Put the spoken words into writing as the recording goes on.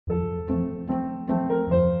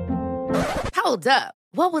Hold up.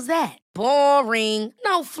 What was that? Boring.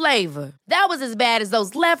 No flavor. That was as bad as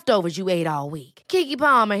those leftovers you ate all week. Keke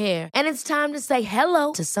Palmer here, and it's time to say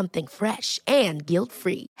hello to something fresh and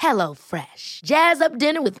guilt-free. Hello Fresh. Jazz up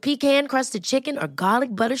dinner with pecan-crusted chicken or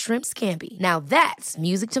garlic butter shrimp scampi. Now that's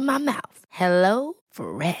music to my mouth. Hello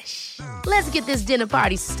Fresh. Let's get this dinner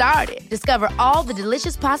party started. Discover all the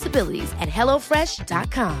delicious possibilities at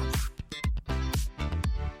hellofresh.com.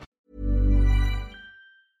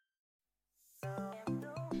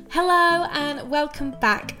 Hello and welcome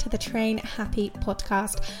back to the Train Happy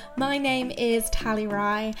podcast. My name is Tally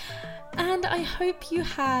Rye and I hope you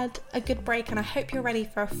had a good break and I hope you're ready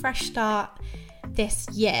for a fresh start this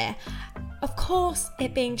year. Of course,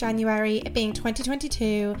 it being January, it being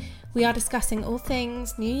 2022, we are discussing all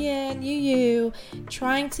things New Year, New You,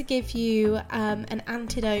 trying to give you an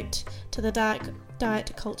antidote to the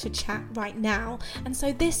diet culture chat right now. And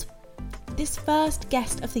so this first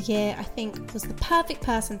guest of the year, I think, was the perfect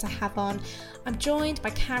person to have on. I'm joined by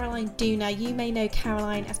Caroline Dooner. You may know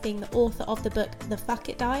Caroline as being the author of the book The Fuck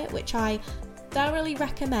It Diet, which I thoroughly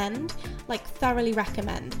recommend.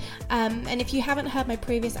 And if you haven't heard my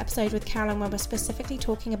previous episode with Caroline where we're specifically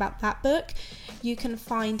talking about that book, you can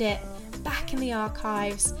find it back in the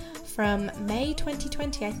archives from May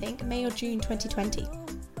 2020, I think, May or June 2020.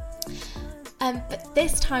 But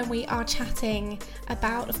this time we are chatting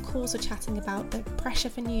about, of course, we're chatting about the pressure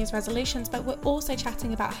for New Year's resolutions, but we're also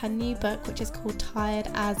chatting about her new book, which is called Tired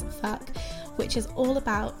as Fuck, which is all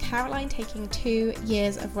about Caroline taking 2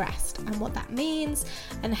 years of rest and what that means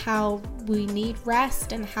and how we need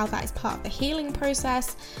rest and how that is part of the healing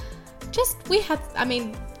process.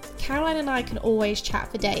 Caroline and I can always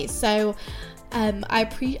chat for days. So I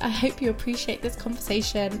hope you appreciate this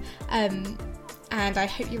conversation. And I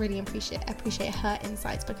hope you really appreciate her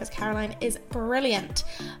insights because Caroline is brilliant.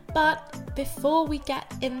 But before we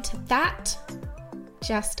get into that,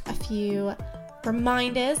 just a few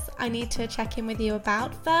reminders I need to check in with you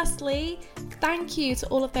about. Firstly, thank you to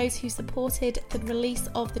all of those who supported the release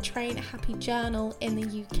of the Train Happy Journal in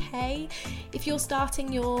the UK. If you're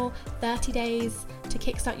starting your 30 days to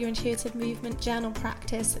kickstart your intuitive movement journal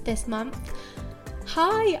practice this month,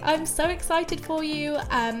 hi, I'm so excited for you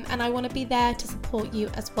and I want to be there to support you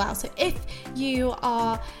as well. So if you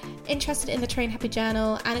are interested in the Train Happy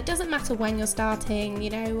Journal, and it doesn't matter when you're starting, you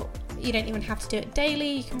don't even have to do it daily,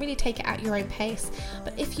 you can really take it at your own pace.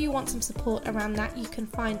 But if you want some support around that, you can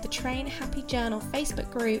find the Train Happy Journal Facebook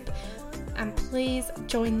group and please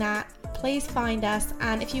join that. Please find us,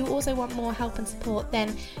 and if you also want more help and support,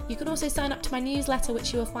 then you can also sign up to my newsletter,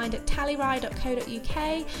 which you will find at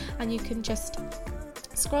tallyrye.co.uk, and you can just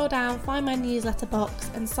scroll down, find my newsletter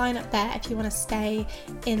box and sign up there if you want to stay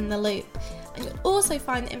in the loop. And you'll also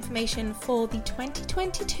find the information for the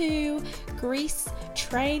 2022 Greece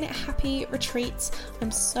Train Happy retreats.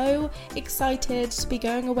 I'm so excited to be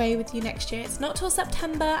going away with you next year. It's not till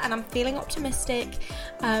September and I'm feeling optimistic,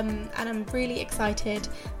 and I'm really excited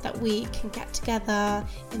that we can get together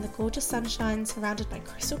in the gorgeous sunshine surrounded by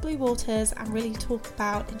crystal blue waters and really talk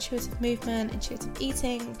about intuitive movement, intuitive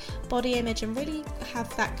eating, body image, and really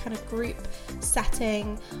have that kind of group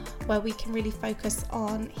setting where we can really focus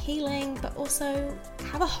on healing but also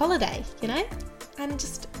have a holiday, and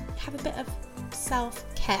just have a bit of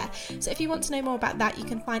self-care. So if you want to know more about that, you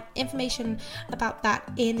can find information about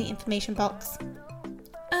that in the information box.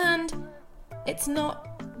 And it's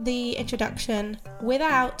not the introduction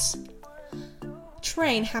without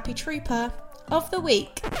Train Happy Trooper of the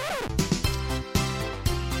Week.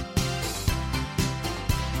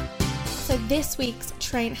 So this week's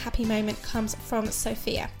Train Happy moment comes from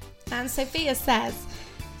Sophia. And Sophia says,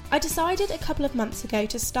 I decided a couple of months ago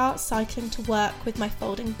to start cycling to work with my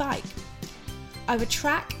folding bike. I would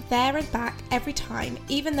track there and back every time,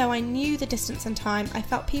 even though I knew the distance and time. I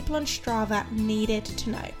felt people on Strava needed to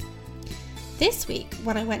know. This week,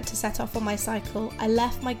 when I went to set off on my cycle, I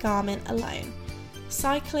left my Garmin alone.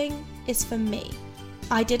 Cycling is for me.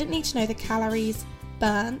 I didn't need to know the calories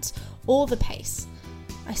burnt or the pace.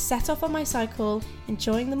 I set off on my cycle,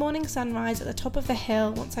 enjoying the morning sunrise at the top of the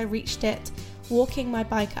hill once I reached it, walking my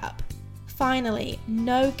bike up. Finally,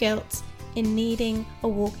 no guilt in needing a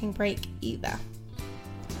walking break either.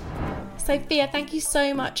 Sophia, thank you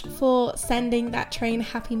so much for sending that Train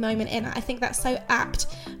Happy moment in. I think that's so apt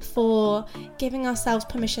for giving ourselves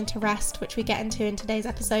permission to rest, which we get into in today's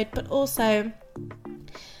episode, but also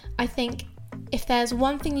I think if there's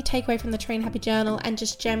one thing you take away from the Train Happy Journal and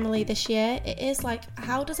just generally this year, it is like,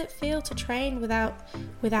 how does it feel to train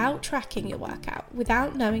without tracking your workout,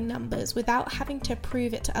 without knowing numbers, without having to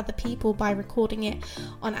prove it to other people by recording it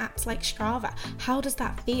on apps like Strava? How does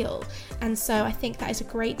that feel? And so I think that is a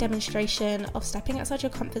great demonstration of stepping outside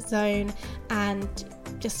your comfort zone and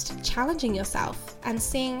just challenging yourself and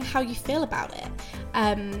seeing how you feel about it.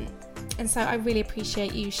 And so I really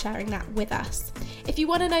appreciate you sharing that with us. If you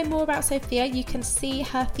want to know more about Sophia, you can see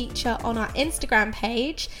her feature on our Instagram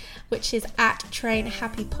page, which is at Train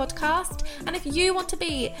Happy Podcast. And if you want to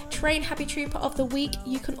be Train Happy Trooper of the Week,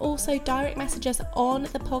 you can also direct message us on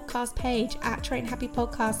the podcast page at Train Happy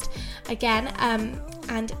Podcast again.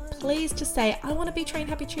 And please just say, I want to be Train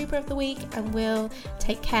Happy Trooper of the Week, and we'll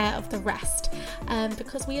take care of the rest.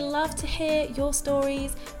 Because we love to hear your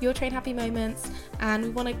stories, your Train Happy moments, and we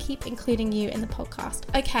want to keep including you in the podcast.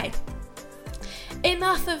 Okay,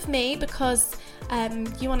 enough of me, because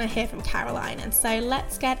you want to hear from Caroline. And so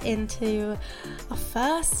let's get into our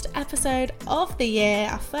first episode of the year,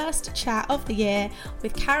 our first chat of the year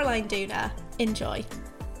with Caroline Dooner. Enjoy.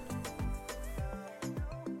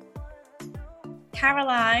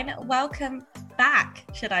 Caroline, welcome back,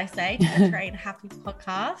 should I say, to the Train Happy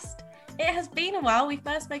Podcast. It has been a while. We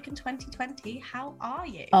first spoke in 2020. How are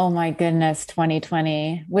you? Oh my goodness,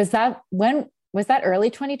 2020. Was that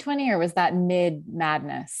early 2020 or was that mid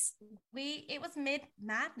madness? It was mid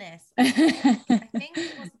madness. I think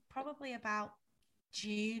it was probably about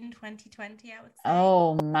June 2020, I would say.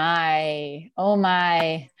 Oh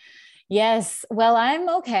my. Yes. Well, I'm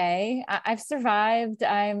okay. I've survived.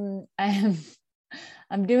 I'm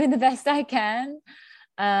doing the best I can.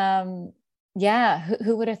 Yeah.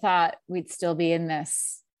 Who would have thought we'd still be in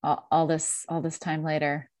this all this time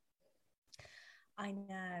later? I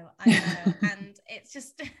know. And it's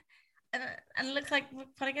just, and it looks like we're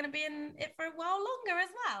probably going to be in it for a while longer as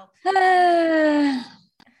well.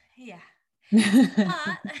 Yeah.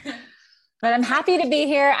 But I'm happy to be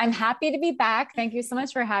here. I'm happy to be back. Thank you so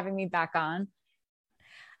much for having me back on.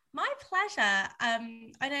 My pleasure.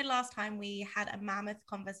 I know last time we had a mammoth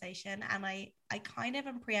conversation, and I kind of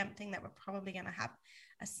am preempting that we're probably going to have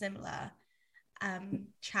a similar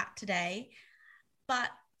chat today. But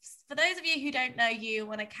for those of you who don't know you,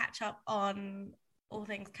 want to catch up on all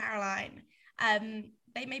things Caroline,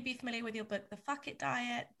 they may be familiar with your book, The Fuck It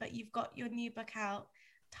Diet, but you've got your new book out,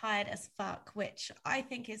 Tired as Fuck, which I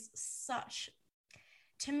think is such,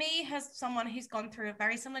 to me, as someone who's gone through a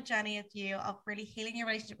very similar journey as you of really healing your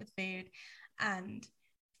relationship with food and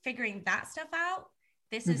figuring that stuff out,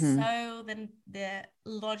 this is so the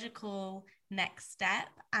logical next step,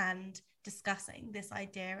 and discussing this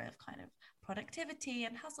idea of kind of productivity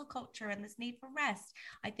and hustle culture and this need for rest,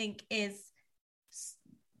 I think is,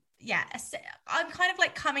 I'm kind of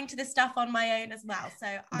like coming to this stuff on my own as well.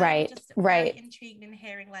 So I'm just very intrigued in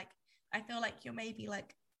hearing, like, I feel like you're maybe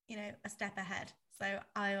like, you know, a step ahead. So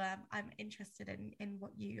I'm interested in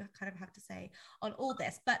what you kind of have to say on all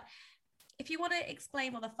this. But if you want to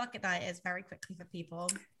explain what the Fuck It Diet is very quickly for people.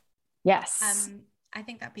 Yes. I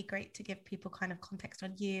think that'd be great to give people kind of context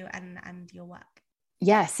on you and your work.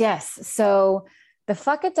 Yes. So The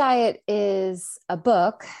Fuck It Diet is a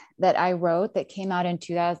book that I wrote that came out in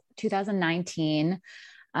 2019,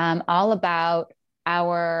 all about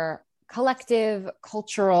our collective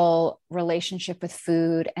cultural relationship with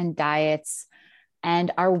food and diets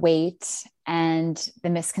and our weight and the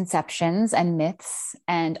misconceptions and myths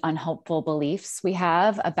and unhelpful beliefs we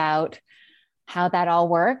have about how that all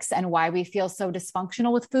works and why we feel so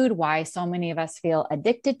dysfunctional with food, why so many of us feel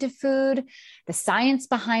addicted to food, the science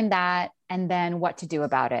behind that, and then what to do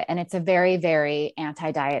about it. And it's a very, very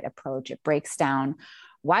anti-diet approach. It breaks down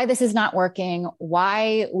why this is not working,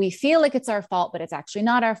 why we feel like it's our fault, but it's actually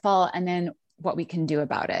not our fault, and then what we can do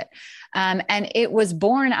about it. And it was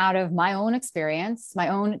born out of my own experience, my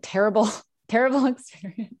own terrible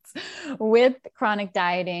experience with chronic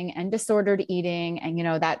dieting and disordered eating. And, you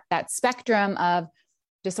know, that spectrum of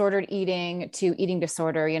disordered eating to eating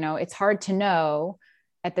disorder, you know, it's hard to know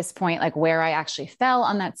at this point, like where I actually fell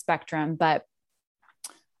on that spectrum, but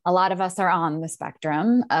a lot of us are on the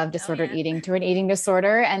spectrum of disordered eating to an eating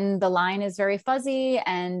disorder. And the line is very fuzzy.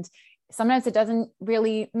 And sometimes it doesn't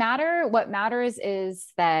really matter. What matters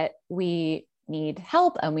is that we need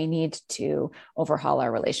help and we need to overhaul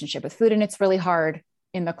our relationship with food. And it's really hard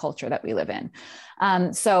in the culture that we live in.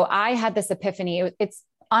 So I had this epiphany. It's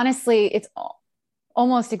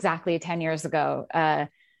almost exactly 10 years ago,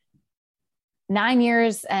 9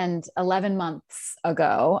 years and 11 months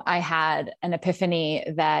ago, I had an epiphany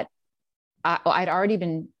that I'd already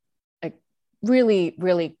been like really,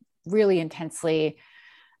 really, really intensely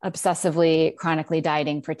obsessively, chronically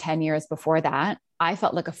dieting for 10 years before that. I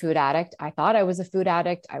felt like a food addict. I thought I was a food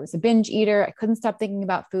addict. I was a binge eater. I couldn't stop thinking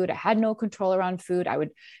about food. I had no control around food. I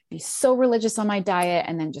would be so religious on my diet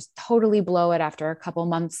and then just totally blow it after a couple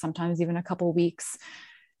months, sometimes even a couple weeks,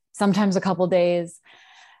 sometimes a couple days.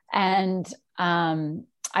 And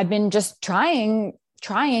I've been just trying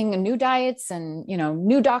new diets and,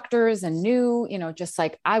 new doctors and just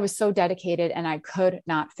like I was so dedicated and I could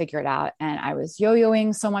not figure it out. And I was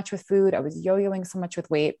yo-yoing so much with food. I was yo-yoing so much with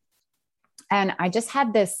weight. And I just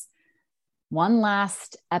had this one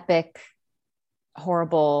last epic,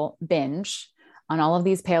 horrible binge on all of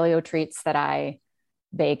these paleo treats that I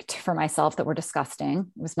baked for myself that were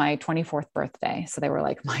disgusting. It was my 24th birthday. So they were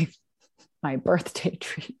like my birthday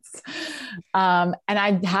treats. And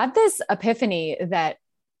I had this epiphany that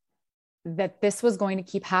this was going to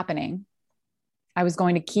keep happening. I was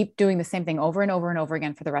going to keep doing the same thing over and over and over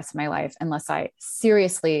again for the rest of my life, unless I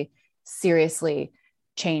seriously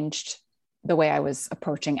changed the way I was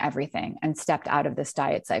approaching everything and stepped out of this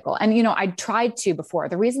diet cycle. And, I tried to before.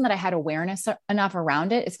 The reason that I had awareness enough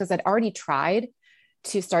around it is because I'd already tried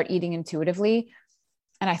to start eating intuitively.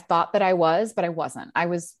 And I thought that I was, but I wasn't. I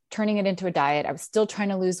was turning it into a diet. I was still trying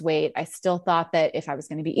to lose weight. I still thought that if I was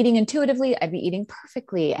going to be eating intuitively, I'd be eating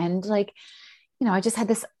perfectly. And I just had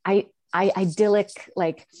this idyllic,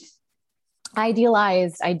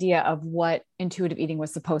 idealized idea of what intuitive eating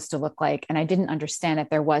was supposed to look like. And I didn't understand that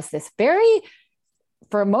there was this very,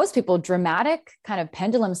 for most people, dramatic kind of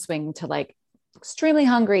pendulum swing to extremely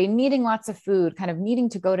hungry, needing lots of food, kind of needing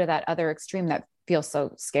to go to that other extreme that feels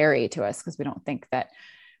so scary to us because we don't think that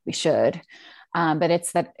we should. But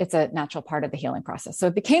it's a natural part of the healing process. So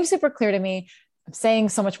it became super clear to me. I'm saying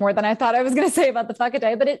so much more than I thought I was going to say about the Fuck It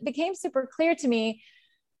diet, but it became super clear to me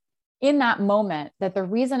in that moment that the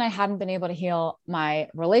reason I hadn't been able to heal my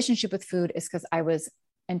relationship with food is because I was,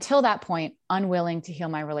 until that point, unwilling to heal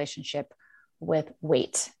my relationship with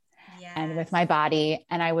weight and with my body.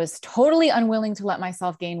 And I was totally unwilling to let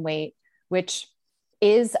myself gain weight, which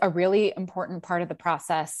is a really important part of the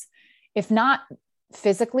process, if not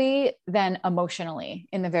physically, then emotionally,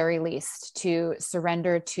 in the very least, to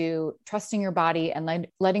surrender to trusting your body and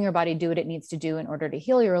letting your body do what it needs to do in order to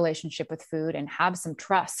heal your relationship with food and have some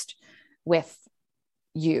trust with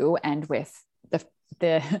you and with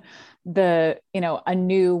the a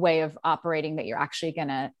new way of operating that you're actually going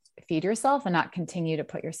to feed yourself and not continue to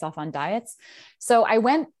put yourself on diets. So I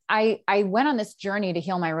went on this journey to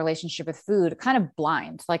heal my relationship with food kind of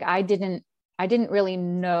blind. I didn't really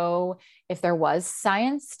know if there was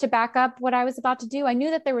science to back up what I was about to do. I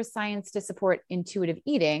knew that there was science to support intuitive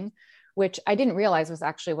eating, which I didn't realize was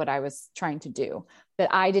actually what I was trying to do.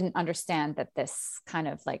 But I didn't understand that this kind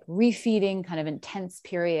of refeeding, kind of intense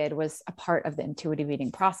period was a part of the intuitive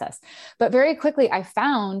eating process. But very quickly I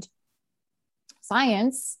found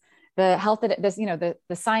science, the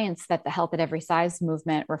science that the Health at Every Size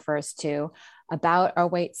movement refers to, about our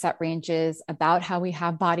weight set ranges, about how we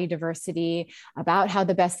have body diversity, about how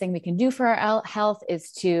the best thing we can do for our health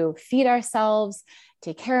is to feed ourselves,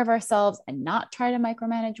 take care of ourselves, and not try to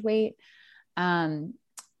micromanage weight.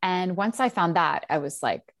 And once I found that, I was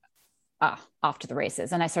off to the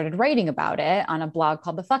races. And I started writing about it on a blog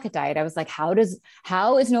called The Fuck It Diet. I was like, how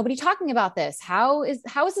is nobody talking about this? How is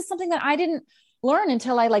this something that I didn't learn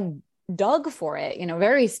until I dug for it,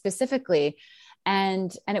 very specifically.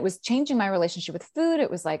 And it was changing my relationship with food. It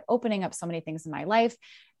was opening up so many things in my life.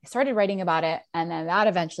 I started writing about it. And then that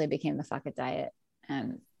eventually became The Fuck It Diet.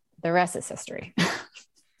 And the rest is history.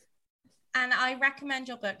 And I recommend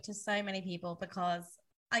your book to so many people because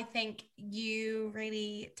I think you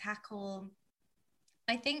really tackle,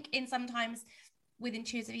 I think in sometimes with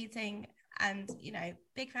intuitive eating and,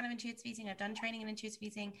 big fan of intuitive eating. I've done training in intuitive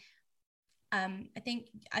eating.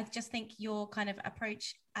 I just think your kind of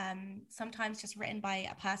approach, sometimes just written by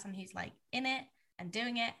a person who's in it and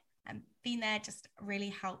doing it and being there, just really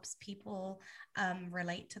helps people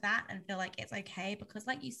relate to that and feel like it's okay. Because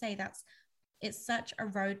like you say, it's such a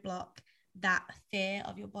roadblock, that fear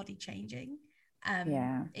of your body changing.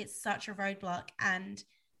 It's such a roadblock. And,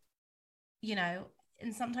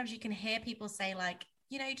 and sometimes you can hear people say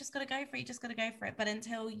you just got to go for it. You just got to go for it. But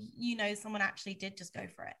until, someone actually did just go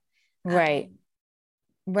for it. Right.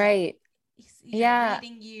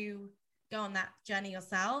 Letting you go on that journey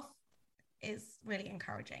yourself is really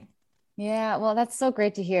encouraging. Yeah. Well, that's so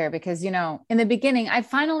great to hear because, in the beginning, I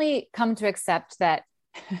finally come to accept that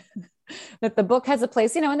that the book has a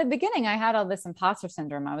place. In the beginning, I had all this imposter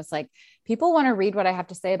syndrome. I was like, people want to read what I have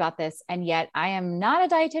to say about this. And yet I am not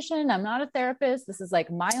a dietitian. I'm not a therapist. This is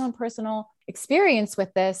like my own personal experience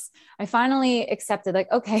with this. I finally accepted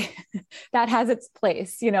like, okay, that has its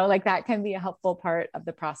place, like that can be a helpful part of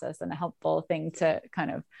the process and a helpful thing to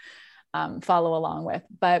kind of follow along with.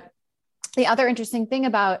 But the other interesting thing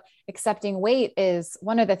about accepting weight is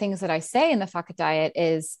one of the things that I say in the Fuck It Diet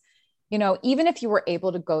is, even if you were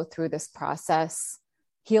able to go through this process,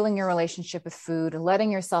 healing your relationship with food,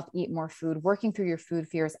 letting yourself eat more food, working through your food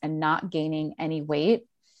fears and not gaining any weight,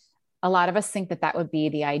 a lot of us think that that would be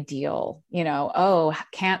the ideal, oh,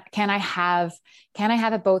 can I have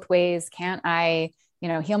it both ways? Can't I,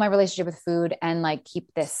 heal my relationship with food and like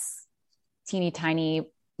keep this teeny tiny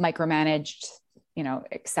micromanaged,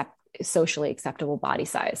 socially acceptable body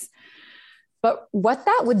size? But what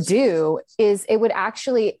that would do is it would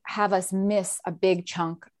actually have us miss a big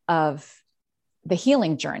chunk of the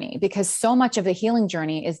healing journey, because so much of the healing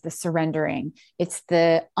journey is the surrendering. It's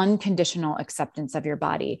the unconditional acceptance of your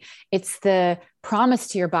body. It's the promise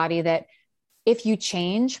to your body that if you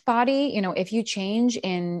change body, if you change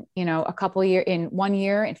in, a couple years, in 1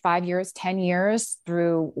 year, in 5 years, 10 years,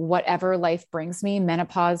 through whatever life brings me,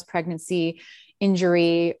 menopause, pregnancy,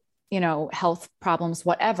 injury, health problems,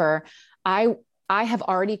 whatever, I have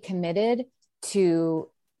already committed to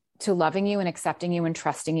loving you and accepting you and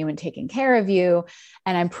trusting you and taking care of you.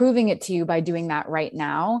 And I'm proving it to you by doing that right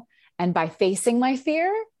now. And by facing my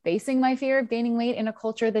fear of gaining weight in a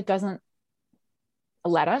culture that doesn't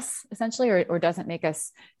let us, essentially, or doesn't make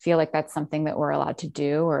us feel like that's something that we're allowed to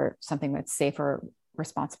do or something that's safe or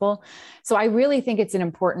responsible. So I really think it's an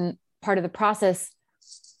important part of the process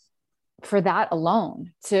for that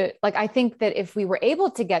alone. I think that if we were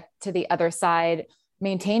able to get to the other side,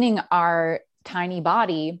 maintaining our tiny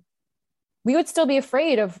body, we would still be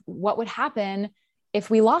afraid of what would happen if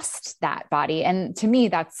we lost that body. And to me,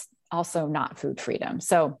 that's also not food freedom.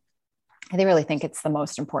 So I really think it's the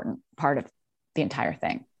most important part of the entire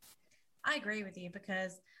thing. I agree with you,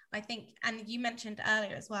 because I think, and you mentioned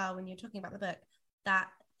earlier as well, when you're talking about the book, that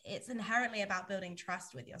it's inherently about building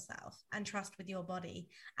trust with yourself and trust with your body.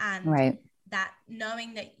 And right. that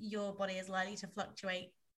knowing that your body is likely to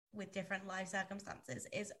fluctuate with different life circumstances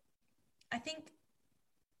is, I think,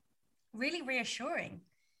 really reassuring.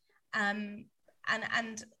 And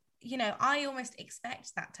I almost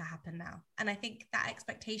expect that to happen now. And I think that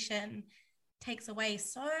expectation takes away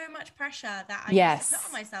so much pressure that I used to put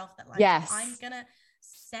on myself, that I'm gonna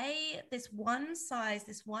stay this one size,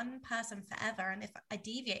 this one person forever, and if I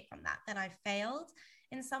deviate from that, then I've failed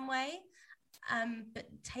in some way. But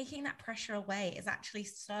taking that pressure away is actually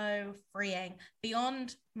so freeing,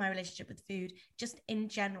 beyond my relationship with food. Just in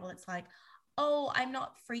general, it's like, oh, I'm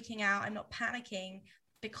not freaking out, I'm not panicking,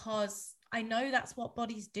 because I know that's what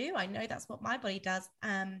bodies do. I know that's what my body does.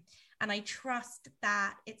 And I trust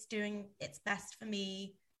that it's doing its best for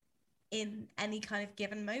me in any kind of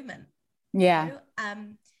given moment. Yeah.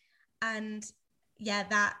 And yeah,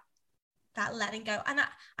 that letting go. And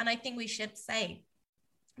I think we should say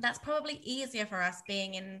that's probably easier for us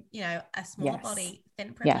being in, a small body.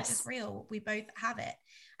 Thin privilege is real. We both have it.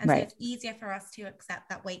 And so it's easier for us to accept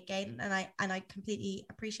that weight gain. And I completely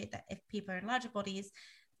appreciate that if people are in larger bodies,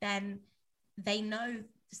 then they know,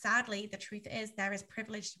 sadly, the truth is there is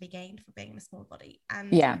privilege to be gained for being in a small body.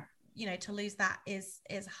 And, to lose that is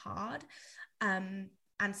hard. And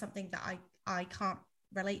something that I can't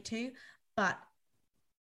relate to, but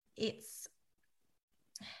it's,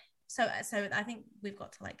 so I think we've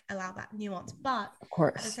got to allow that nuance, but of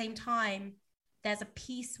course, at the same time, there's a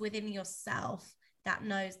piece within yourself that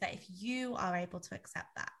knows that if you are able to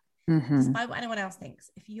accept that, despite what anyone else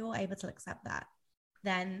thinks, if you're able to accept that,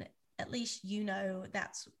 then at least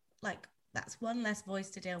that's one less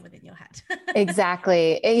voice to deal with in your head.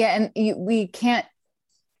 Exactly. Yeah. And we can't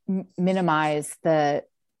minimize the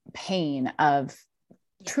pain of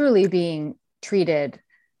truly being treated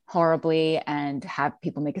horribly and have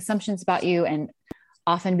people make assumptions about you and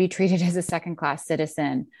often be treated as a second-class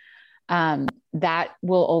citizen. That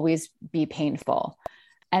will always be painful.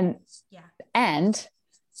 And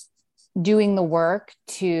doing the work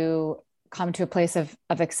to come to a place of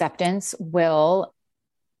acceptance will,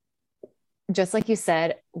 just like you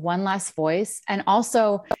said, one less voice. And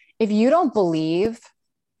also, if you don't believe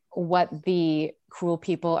what the cruel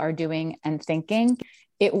people are doing and thinking,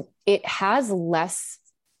 it has less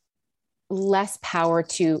power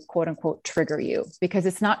to quote unquote trigger you, because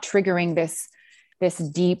it's not triggering this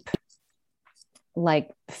deep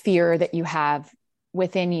fear that you have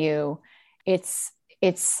within you. It's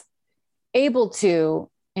able to,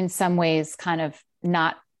 in some ways, kind of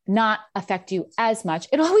not not affect you as much.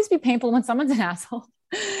 It'll always be painful when someone's an asshole.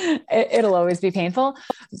 It'll always be painful,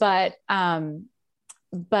 but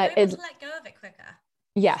it's let go of it quicker.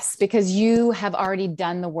 Yes, because you have already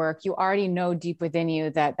done the work. You already know deep within you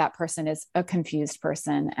that that person is a confused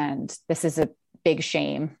person, and this is a big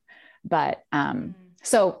shame. But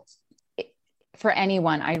so for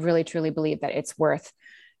anyone, I really truly believe that it's worth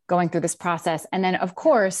going through this process. And then, of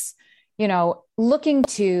course, you know, looking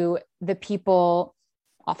to the people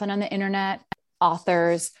often on the internet,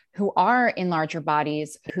 authors who are in larger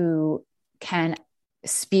bodies who can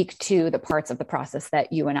speak to the parts of the process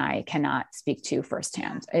that you and I cannot speak to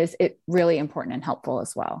firsthand. Is it really important and helpful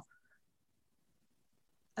as well?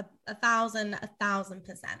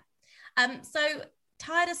 1,000%. So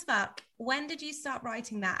Tired as Fuck, when did you start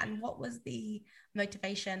writing that, and what was the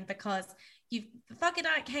motivation? Because the Fuck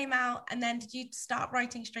Diet came out, and then did you start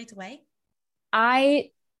writing straight away? I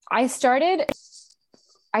started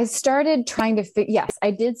trying to yes, I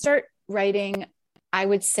did start writing, I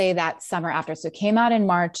would say that summer after. So it came out in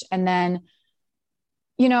March. And then,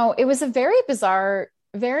 you know, it was a very bizarre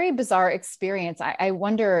experience. I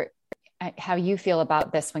wonder how you feel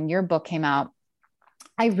about this when your book came out.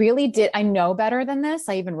 I know better than this.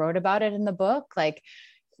 I even wrote about it in the book. Like,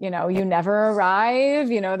 you know, you never arrive,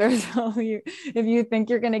 you know, if you think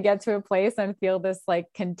you're going to get to a place and feel this like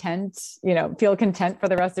content, you know, feel content for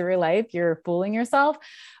the rest of your life, you're fooling yourself.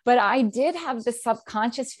 But I did have this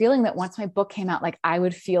subconscious feeling that once my book came out, like I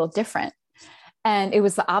would feel different. And it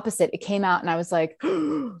was the opposite. It came out and I was like,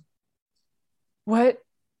 what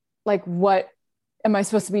am I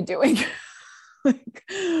supposed to be doing?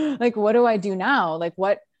 like, what do I do now? Like,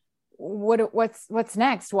 what's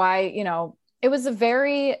next? Why, you know, it was a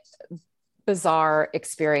very bizarre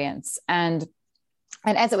experience. And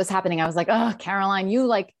as it was happening, I was like, oh, Caroline,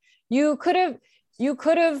 you could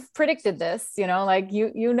have predicted this, you know, like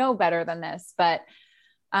you know better than this. But,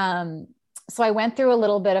 so I went through a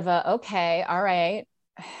little bit of okay, all right,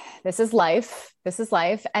 this is life.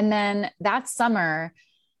 And then that summer,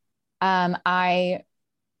 I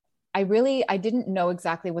didn't know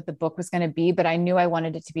exactly what the book was going to be, but I knew I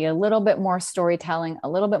wanted it to be a little bit more storytelling, a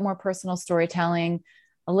little bit more personal storytelling,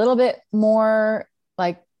 a little bit more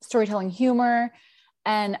like storytelling humor.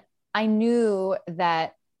 And I knew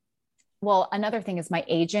that, well, another thing is my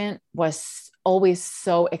agent was always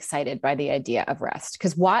so excited by the idea of rest.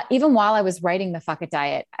 Because even while I was writing the Fuck It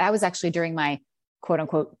Diet, I was actually during my quote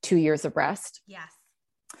unquote 2 years of rest. Yes.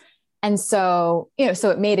 And so, you know, so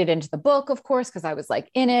it made it into the book, of course, because I was like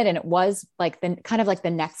in it, and it was like the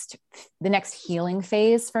next healing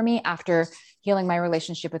phase for me after healing my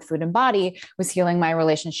relationship with food and body, was healing my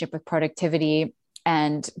relationship with productivity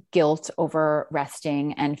and guilt over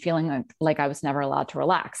resting and feeling like I was never allowed to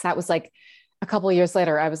relax. That was like a couple of years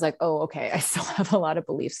later, I was like, oh, okay, I still have a lot of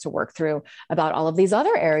beliefs to work through about all of these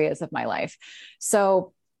other areas of my life.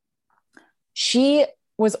 So she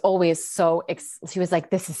was always she was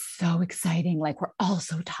like, this is so exciting. Like, we're all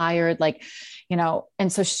so tired, like, you know,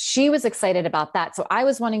 and so she was excited about that. So I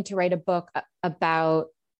was wanting to write a book about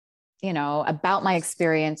my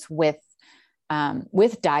experience with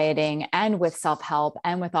dieting and with self-help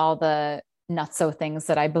and with all the nutso things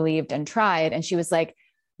that I believed and tried. And she was like,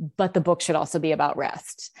 but the book should also be about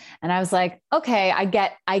rest. And I was like, okay, I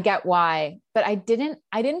get why, but I didn't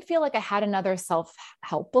feel like I had another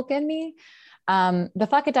self-help book in me. The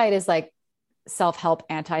Fuck It Diet is like self-help,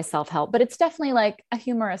 anti-self-help, but it's definitely like a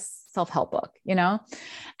humorous self-help book, you know?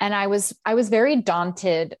 And I was very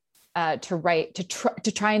daunted,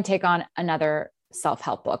 to try and take on another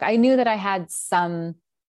self-help book. I knew that I had some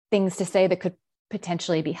things to say that could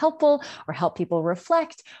potentially be helpful or help people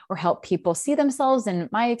reflect or help people see themselves in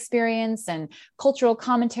my experience, and cultural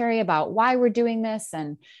commentary about why we're doing this,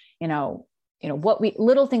 and, you know, what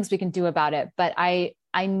little things we can do about it. But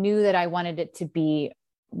I knew that I wanted it to be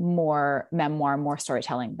more memoir, more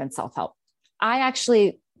storytelling than self-help. I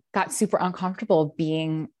actually got super uncomfortable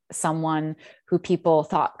being someone who people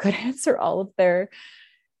thought could answer all of their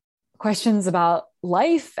questions about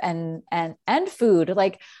life and food.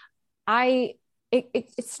 Like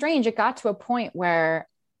it's strange. It got to a point where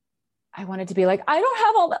I wanted to be like, I don't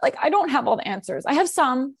have all that. Like, I don't have all the answers. I have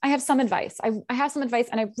some advice. I have some advice,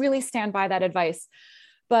 and I really stand by that advice.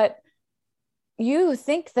 But you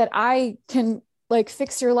think that I can like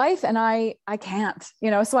fix your life, and I can't,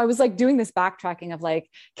 you know? So I was like doing this backtracking of like,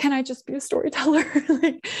 can I just be a storyteller?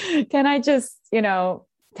 Like, can I just, you know,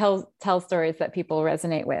 tell stories that people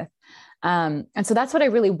resonate with? And so that's what I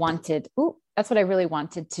really wanted. That's what I really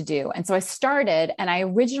wanted to do. And so I started, and I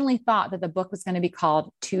originally thought that the book was going to be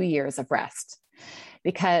called 2 Years of Rest,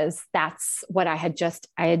 because that's what I had just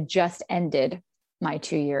ended my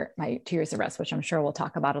 2 years of rest, which I'm sure we'll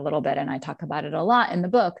talk about a little bit. And I talk about it a lot in the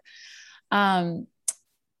book. And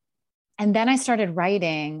then I started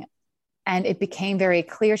writing, and it became very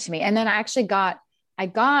clear to me. And then I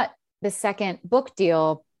got the second book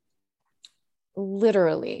deal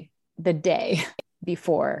literally the day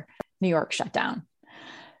before New York shut down.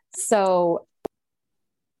 So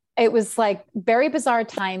it was like very bizarre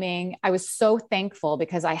timing. I was so thankful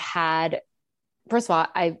because first of all,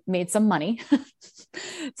 I made some money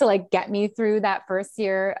to like get me through that first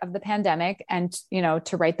year of the pandemic and,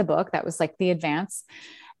 to write the book. That was like the advance.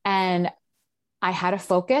 And I had a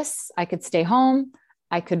focus. I could stay home.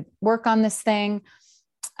 I could work on this thing.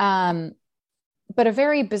 But a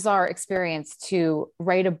very bizarre experience to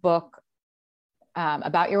write a book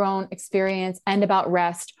about your own experience and about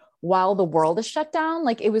rest while the world is shut down.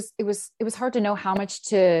 Like it was hard to know how much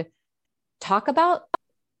to talk about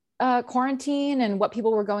quarantine and what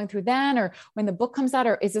people were going through then, or when the book comes out,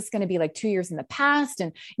 or is this going to be like 2 years in the past?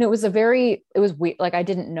 And, it was weird. Like I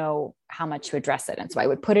didn't know how much to address it. And so I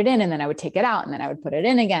would put it in and then I would take it out and then I would put it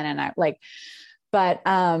in again. And but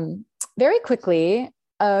very quickly,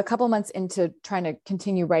 a couple months into trying to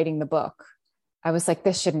continue writing the book, I was like,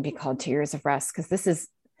 this shouldn't be called 2 years of rest, because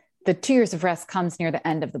the 2 years of rest comes near the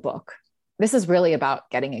end of the book. This is really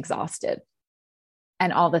about getting exhausted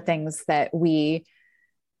and all the things that we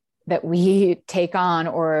take on,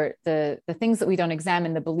 or the things that we don't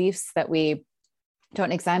examine, the beliefs that we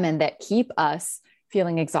don't examine that keep us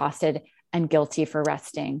feeling exhausted and guilty for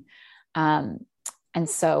resting. And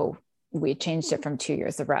so we changed it from 2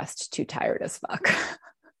 years of rest to tired as fuck.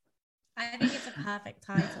 I think it's a perfect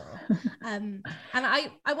title. And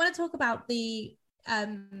I want to talk about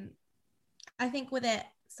I think with it,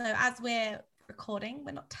 so as we're recording,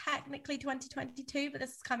 we're not technically 2022, but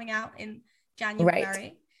this is coming out in January.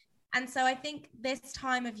 Right. And so I think this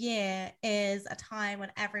time of year is a time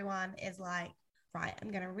when everyone is like, right,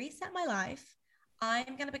 I'm going to reset my life.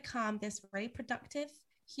 I'm going to become this really productive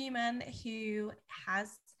human who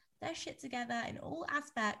has their shit together in all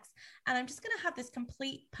aspects. And I'm just going to have this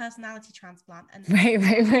complete personality transplant and right.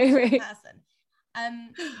 person.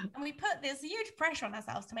 And we put this huge pressure on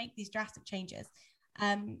ourselves to make these drastic changes.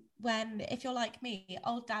 When, if you're like me,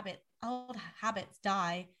 old habits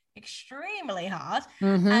die extremely hard.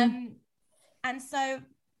 Mm-hmm. And so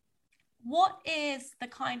what is the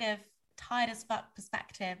kind of tired as fuck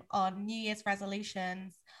perspective on New Year's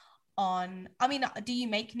resolutions? Do you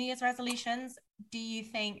make New Year's resolutions? Do you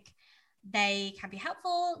think they can be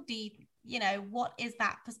helpful? What is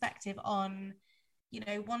that perspective on,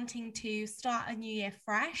 wanting to start a new year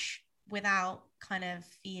fresh without kind of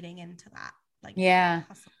feeding into that?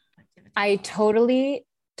 I totally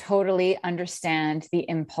understand the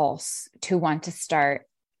impulse to want to start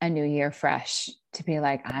a new year fresh, to be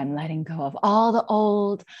like, I'm letting go of all the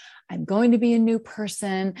old, I'm going to be a new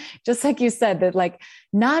person. Just like you said, that like,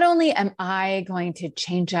 not only am I going to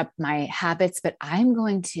change up my habits, but I'm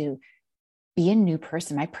going to be a new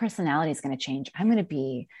person. My personality is going to change. I'm going to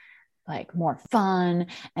be like more fun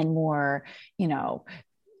and more,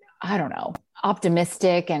 I don't know,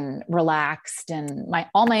 optimistic and relaxed, and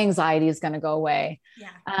all my anxiety is going to go away. Yeah.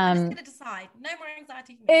 I'm just going to decide no more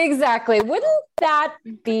anxiety for me. Exactly. Wouldn't that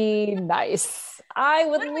be nice? I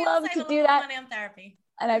would love to do that. Money on therapy?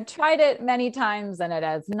 And I've tried it many times and it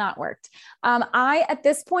has not worked. At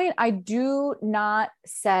this point, I do not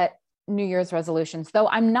set New Year's resolutions, though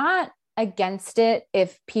I'm not against it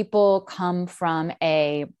if people come from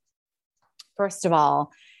first of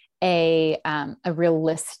all, a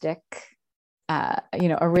realistic, a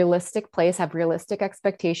realistic place, have realistic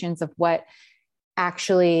expectations of what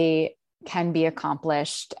actually can be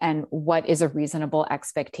accomplished and what is a reasonable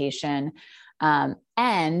expectation.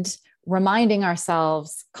 And reminding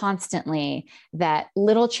ourselves constantly that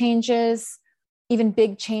little changes, even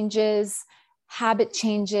big changes, habit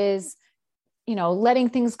changes, letting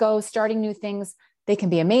things go, starting new things, they can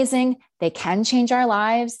be amazing. They can change our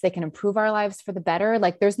lives. They can improve our lives for the better.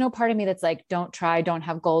 Like, there's no part of me that's like, don't try, don't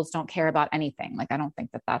have goals, don't care about anything. Like, I don't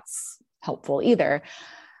think that that's helpful either.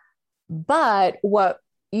 But what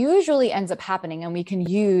usually ends up happening, and we can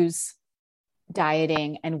use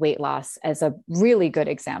dieting and weight loss as a really good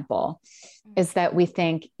example, is that we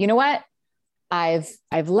think, you know what? I've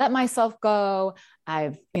let myself go.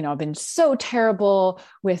 I've been so terrible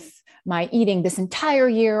with my eating this entire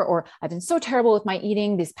year, or I've been so terrible with my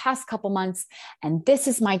eating these past couple months. And this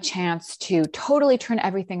is my chance to totally turn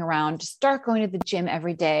everything around, to start going to the gym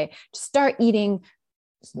every day, to start eating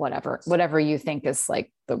whatever you think is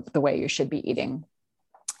like the way you should be eating.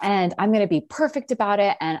 And I'm going to be perfect about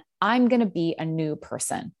it. And I'm going to be a new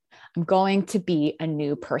person. I'm going to be a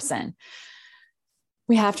new person.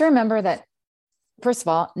 We have to remember that, first of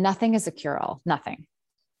all, nothing is a cure-all, nothing.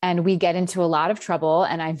 And we get into a lot of trouble.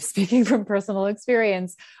 And I'm speaking from personal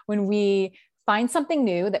experience when we find something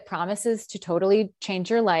new that promises to totally change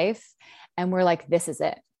your life. And we're like, this is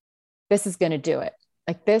it. This is going to do it.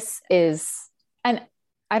 Like this is, and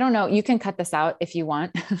I don't know, you can cut this out if you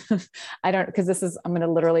want. I don't, because I'm going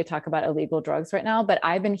to literally talk about illegal drugs right now, but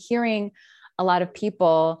I've been hearing a lot of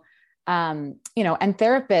people, and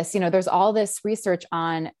therapists, there's all this research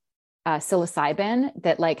on psilocybin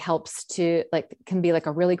that like helps to like, can be like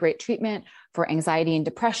a really great treatment for anxiety and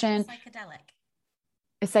depression.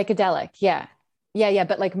 It's psychedelic. Yeah. Yeah.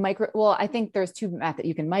 But like I think there's two methods.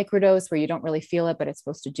 You can microdose where you don't really feel it, but it's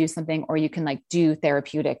supposed to do something, or you can like do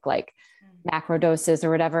therapeutic, like macro doses or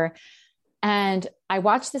whatever. And I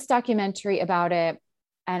watched this documentary about it.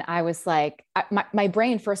 And I was like, my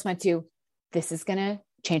brain first went to, this is going to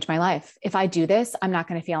change my life. If I do this, I'm not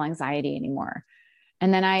going to feel anxiety anymore.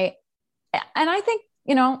 And then I think,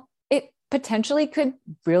 it potentially could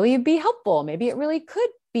really be helpful. Maybe it really could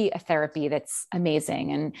be a therapy that's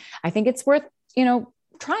amazing. And I think it's worth,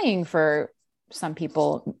 trying for some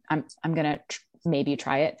people. I'm going to maybe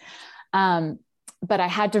try it. But I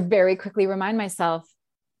had to very quickly remind myself,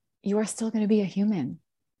 you are still going to be a human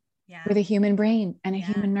with a human brain and a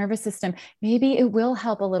human nervous system. Maybe it will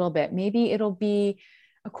help a little bit. Maybe it'll be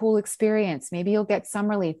a cool experience. Maybe you'll get some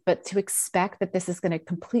relief, but to expect that this is going to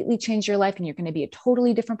completely change your life and you're going to be a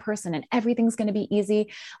totally different person and everything's going to be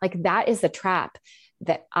easy. Like that is the trap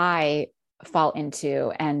that I fall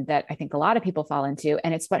into and that I think a lot of people fall into.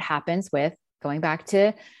 And it's what happens with going back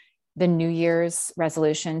to the New Year's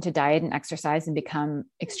resolution to diet and exercise and become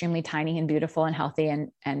extremely tiny and beautiful and healthy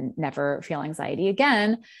and never feel anxiety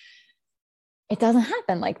again. It doesn't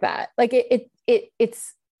happen like that. Like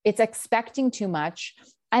it's expecting too much.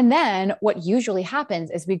 And then what usually happens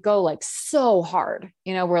is we go like so hard,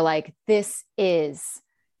 we're like, this is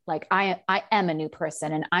like, I am a new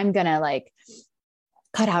person and I'm going to like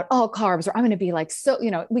cut out all carbs, or I'm going to be like, so,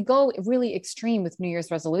 we go really extreme with New Year's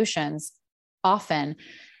resolutions often.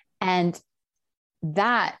 And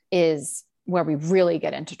that is where we really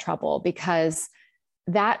get into trouble, because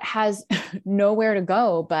that has nowhere to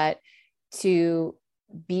go but to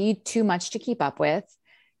be too much to keep up with,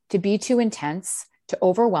 to be too intense, to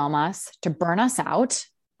overwhelm us, to burn us out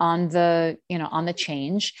on the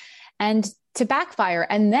change, and to backfire.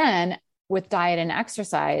 And then with diet and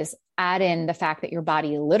exercise, add in the fact that your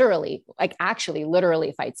body literally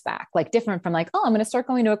fights back, like different from like, oh, I'm going to start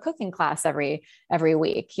going to a cooking class every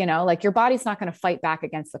week, like your body's not going to fight back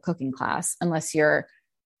against the cooking class unless you're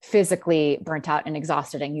physically burnt out and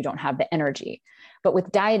exhausted and you don't have the energy. But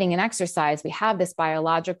with dieting and exercise, we have this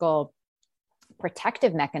biological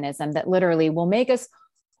protective mechanism that literally will make us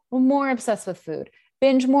more obsessed with food,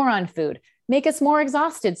 binge more on food, make us more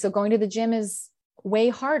exhausted. So going to the gym is way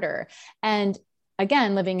harder. And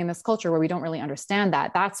again, living in this culture where we don't really understand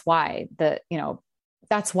that, that's why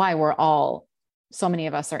so many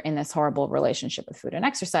of us are in this horrible relationship with food and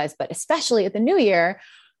exercise. But especially at the new year,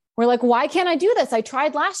 we're like, why can't I do this? I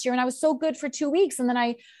tried last year and I was so good for 2 weeks. And then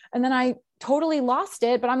I totally lost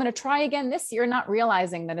it, but I'm going to try again this year, not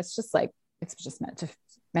realizing that it's just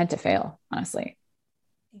meant to fail, honestly.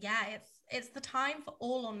 Yeah. It's the time for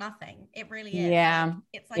all or nothing. It really is. Yeah.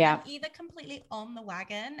 It's like I'm either completely on the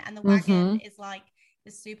wagon, and the wagon is like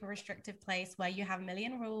this super restrictive place where you have a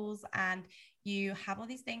million rules and you have all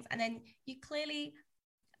these things. And then you clearly,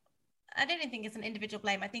 I don't even think it's an individual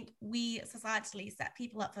blame. I think we societally set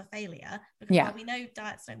people up for failure because while we know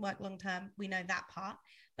diets don't work long term, we know that part,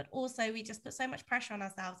 but also we just put so much pressure on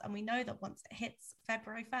ourselves. And we know that once it hits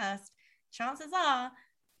February 1st, chances are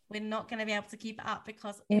we're not going to be able to keep it up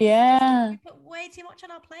because we put way too much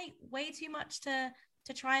on our plate, way too much to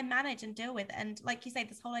try and manage and deal with. And like you say,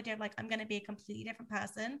 this whole idea of like, I'm going to be a completely different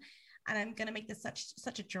person and I'm going to make this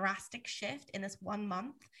such a drastic shift in this 1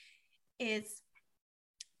 month is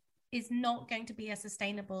not going to be a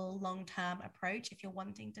sustainable long-term approach if you're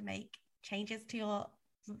wanting to make changes to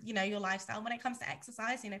your lifestyle. When it comes to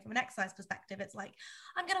exercise, from an exercise perspective, it's like,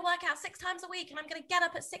 I'm going to work out 6 times a week and I'm going to get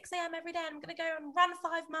up at 6 a.m. every day and I'm going to go and run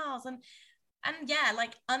 5 miles. And yeah,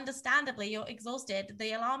 like understandably you're exhausted.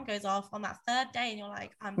 The alarm goes off on that 3rd day and you're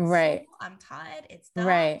like, I'm full, I'm tired, it's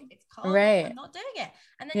dark, it's cold, I'm not doing it.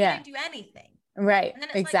 And then you don't do anything. Right. And then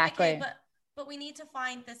it's exactly. like, okay, but we need to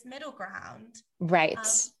find this middle ground. Right.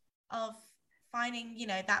 Of finding,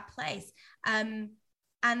 that place. And,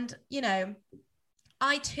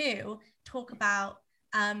 I too talk about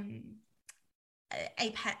a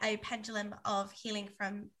pendulum of healing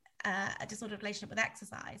from a disordered relationship with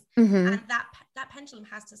exercise. And that pendulum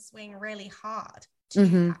has to swing really hard to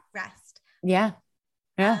that rest. Yeah.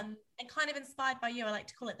 Yeah. And kind of inspired by you, I like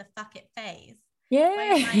to call it the fuck it phase.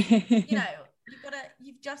 Yeah. Like,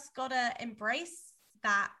 you've just gotta embrace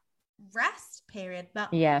that rest period,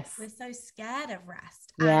 but Yes. we're so scared of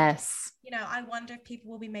rest. Yes. And I wonder if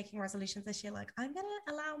people will be making resolutions this year like, I'm gonna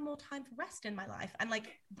allow more time for rest in my life, and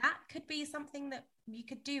like that could be something that you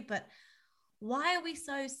could do. But why are we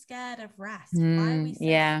so scared of rest? Why are we so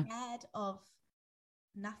scared of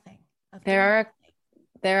nothing? There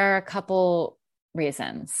are a couple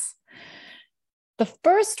reasons. The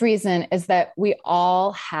first reason is that we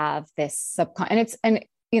all have this and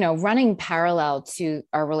running parallel to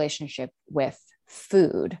our relationship with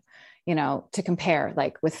food, to compare,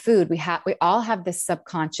 like with food, we all have this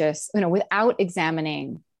subconscious, without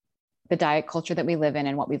examining the diet culture that we live in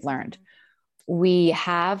and what we've learned. We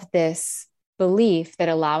have this belief that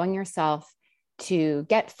allowing yourself to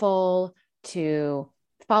get full, to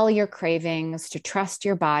follow your cravings, to trust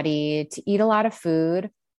your body, to eat a lot of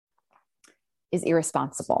food is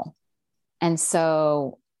irresponsible. And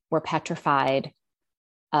so we're petrified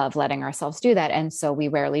of letting ourselves do that. And so we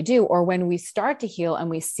rarely do. Or when we start to heal and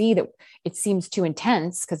we see that it seems too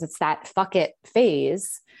intense because it's that fuck it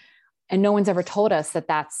phase, and no one's ever told us that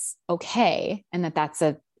that's okay and that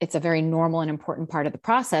it's a very normal and important part of the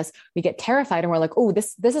process, we get terrified and we're like, oh,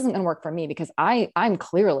 this isn't going to work for me because I'm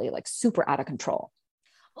clearly like super out of control.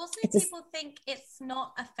 Also, people think it's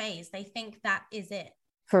not a phase. They think that is it.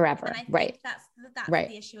 Forever. And I think that's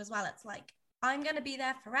the issue as well. It's like, I'm going to be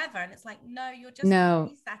there forever. And it's like, no, you're just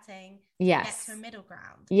resetting to get to a middle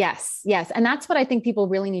ground. Yes. Yes. And that's what I think people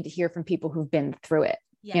really need to hear from people who've been through it.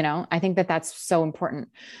 Yeah. I think that that's so important.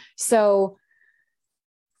 So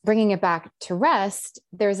bringing it back to rest,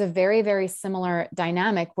 there's a very, very similar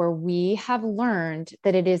dynamic where we have learned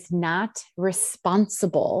that it is not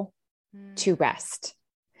responsible to rest,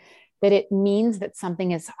 that it means that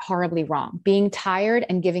something is horribly wrong. Being tired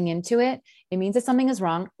and giving into it, it means that something is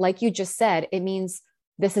wrong. Like you just said, it means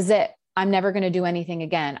this is it. I'm never going to do anything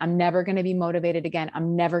again. I'm never going to be motivated again.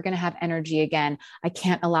 I'm never going to have energy again. I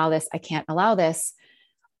can't allow this. I can't allow this.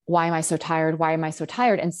 Why am I so tired? Why am I so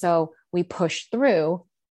tired? And so we push through.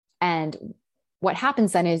 And what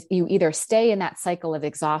happens then is you either stay in that cycle of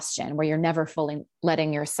exhaustion where you're never fully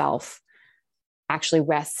letting yourself actually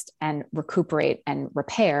rest and recuperate and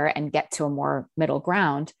repair and get to a more middle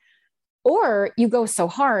ground, or you go so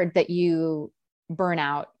hard that you burn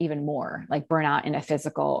out even more, like burn out in a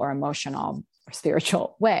physical or emotional or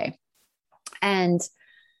spiritual way. And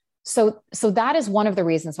so that is one of the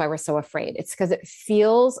reasons why we're so afraid. It's because it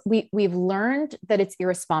feels, we've learned that it's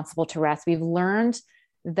irresponsible to rest. We've learned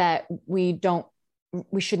that we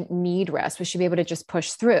shouldn't need rest. We should be able to just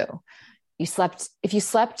push through. If you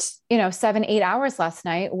slept, 7-8 hours last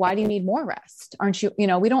night, why do you need more rest? Aren't you,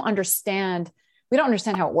 we don't understand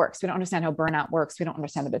how it works. We don't understand how burnout works. We don't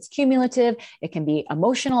understand that it's cumulative. It can be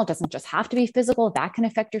emotional. It doesn't just have to be physical. That can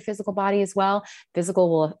affect your physical body as well. Physical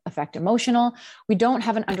will affect emotional. We don't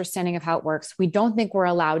have an understanding of how it works. We don't think we're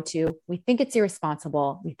allowed to. We think it's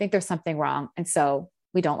irresponsible. We think there's something wrong. And so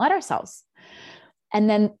we don't let ourselves. And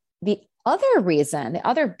then the other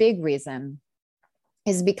big reason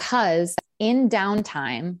is because in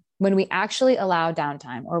downtime, when we actually allow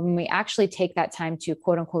downtime, or when we actually take that time to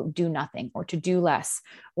quote unquote do nothing, or to do less,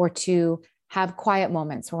 or to have quiet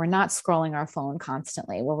moments where we're not scrolling our phone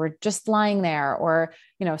constantly, where we're just lying there, or,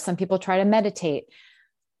 some people try to meditate,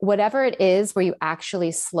 whatever it is where you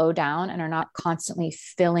actually slow down and are not constantly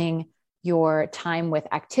filling your time with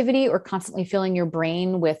activity or constantly filling your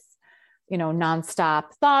brain with,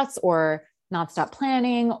 nonstop thoughts or nonstop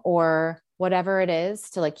planning or whatever it is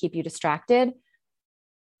to like keep you distracted.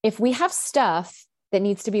 If we have stuff that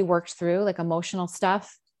needs to be worked through, like emotional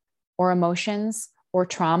stuff or emotions or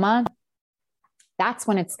trauma, that's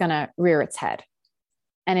when it's going to rear its head,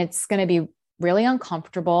 and it's going to be really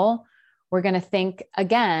uncomfortable. We're going to think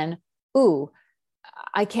again, ooh,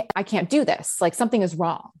 I can't do this. Like something is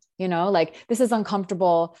wrong, like this is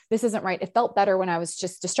uncomfortable. This isn't right. It felt better when I was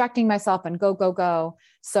just distracting myself and go, go, go.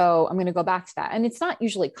 So I'm going to go back to that. And it's not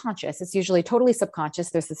usually conscious. It's usually totally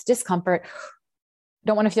subconscious. There's this discomfort.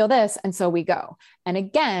 Don't want to feel this. And so we go. And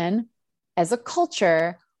again, as a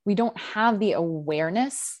culture, we don't have the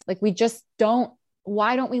awareness. Like we just don't,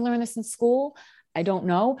 why don't we learn this in school? I don't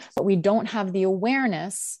know, but we don't have the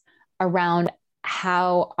awareness around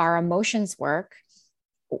how our emotions work,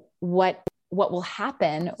 what will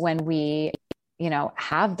happen when we,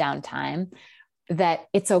 have downtime, that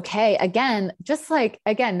it's okay. Again, this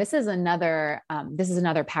is another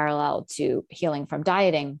parallel to healing from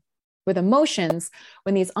dieting. with emotions,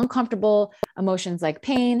 when these uncomfortable emotions like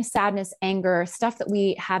pain, sadness, anger, stuff that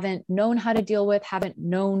we haven't known how to deal with, haven't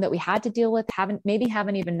known that we had to deal with, haven't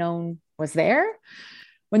even known was there.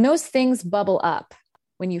 When those things bubble up,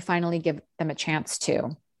 when you finally give them a chance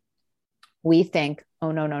to, we think,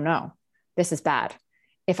 oh, no, this is bad.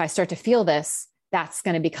 If I start to feel this, that's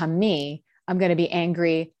going to become me. I'm going to be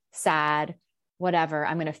angry, sad, whatever.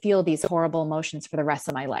 I'm going to feel these horrible emotions for the rest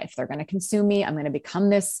of my life. They're going to consume me. I'm going to become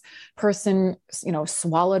this person,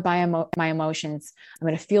 swallowed by my emotions. I'm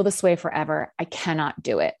going to feel this way forever. I cannot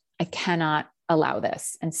do it. I cannot allow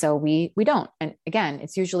this. And so we don't. And again,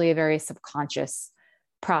 it's usually a very subconscious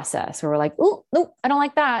process where we're like, oh, no, I don't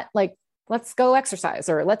like that. Like, let's go exercise,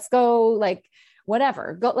 or let's go like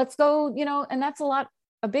whatever, let's go, and that's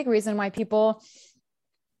a big reason why people,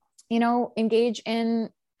 engage in,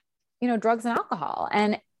 drugs and alcohol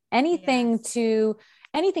and anything to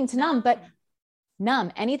numb.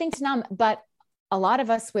 But a lot of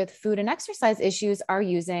us with food and exercise issues are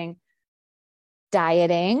using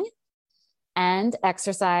dieting and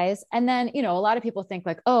exercise. And then, a lot of people think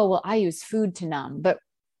like, oh, well, I use food to numb. But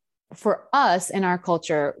for us in our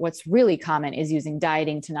culture, what's really common is using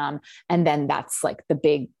dieting to numb. And then that's like the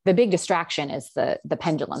big distraction is the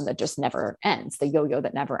pendulum that just never ends, the yo-yo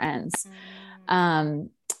that never ends.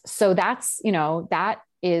 So that's, that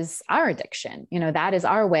is our addiction, that is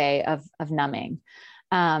our way of numbing.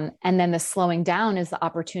 And then the slowing down is the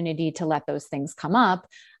opportunity to let those things come up.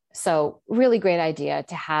 So really great idea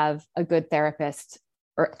to have a good therapist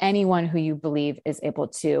or anyone who you believe is able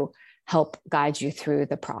to help guide you through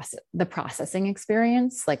the processing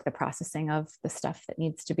experience, like the processing of the stuff that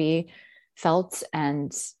needs to be felt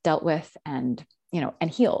and dealt with and, and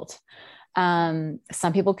healed.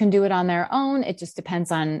 Some people can do it on their own. It just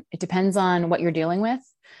depends on what you're dealing with.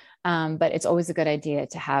 But it's always a good idea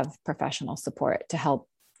to have professional support to help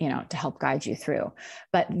guide you through.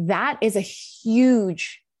 But that is a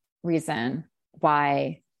huge reason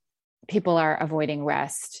why people are avoiding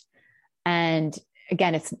rest. And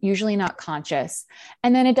again, it's usually not conscious.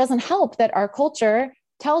 And then it doesn't help that our culture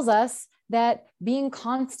tells us that being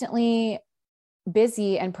constantly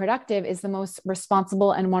busy and productive is the most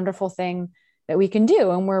responsible and wonderful thing that we can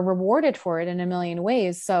do. And we're rewarded for it in a million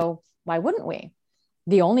ways. So why wouldn't we?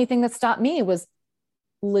 The only thing that stopped me was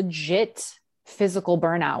legit physical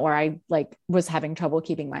burnout where I was having trouble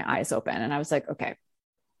keeping my eyes open. And I was like, okay,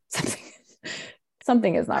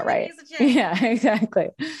 something is not right. Yeah, exactly.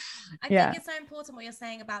 I think it's so important what you're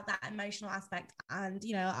saying about that emotional aspect. And,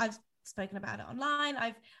 I've spoken about it online.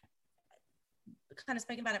 I've kind of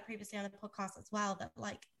spoken about it previously on the podcast as well, that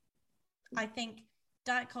I think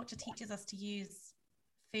diet culture teaches us to use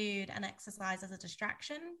food and exercise as a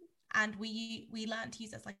distraction. And we learn to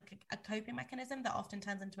use it as like a coping mechanism that often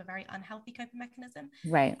turns into a very unhealthy coping mechanism.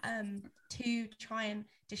 Right. To try and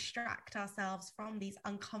distract ourselves from these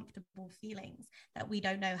uncomfortable feelings that we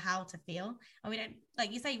don't know how to feel. And we don't,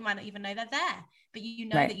 like you say, you might not even know they're there, but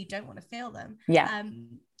right. that you don't want to feel them. Yeah.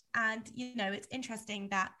 And, it's interesting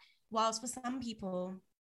that whilst for some people,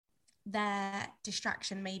 their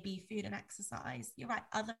distraction may be food and exercise, you're right,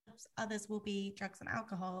 others will be drugs and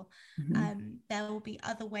alcohol. Mm-hmm. There will be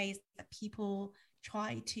other ways that people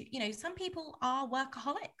try to, some people are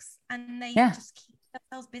workaholics and they just keep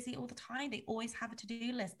themselves busy all the time. They always have a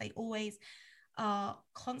to-do list. They always are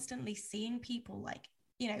constantly seeing people, like,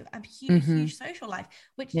 a huge social life,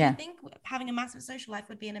 which you think having a massive social life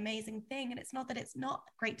would be an amazing thing. And it's not that it's not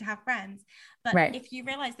great to have friends, but if you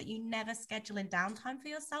realize that you never schedule in downtime for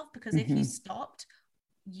yourself, because if you stopped,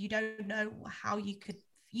 you don't know how to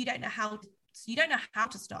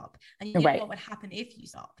stop, and you don't know what would happen if you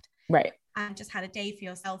stopped. Right. And just had a day for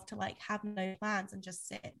yourself to have no plans and just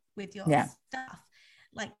sit with your stuff.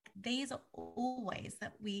 Like, these are all ways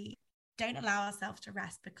that we don't allow ourselves to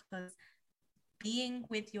rest, because being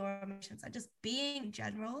with your emotions and just being in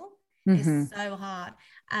general is so hard.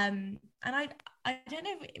 And I don't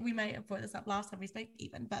know if we may have brought this up last time we spoke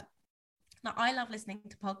even, but now I love listening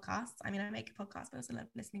to podcasts. I mean, I make a podcast, but I also love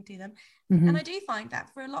listening to them. And I do find that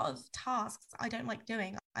for a lot of tasks I don't like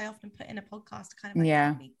doing, I often put in a podcast to kind of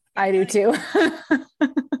help me. I do too. I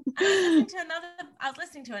was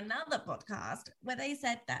listening to another podcast where they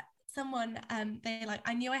said that someone,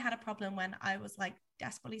 I knew I had a problem when I was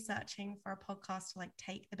desperately searching for a podcast to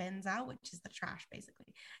take the bins out, which is the trash basically,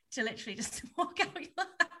 to literally just walk out your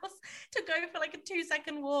house, to go for a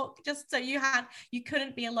 2-second walk, just so you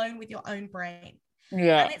couldn't be alone with your own brain.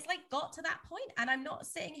 Yeah. And it's got to that point, and I'm not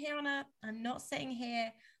sitting here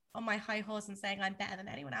on my high horse and saying I'm better than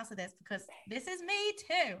anyone else at this, because this is me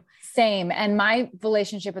too. Same. And my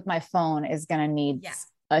relationship with my phone is going to need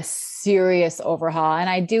a serious overhaul, and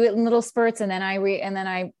I do it in little spurts, and then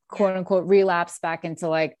I quote unquote relapse back into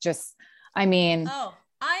like, just, I mean, oh,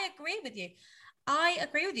 I agree with you.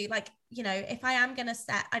 Like, you know, if I am going to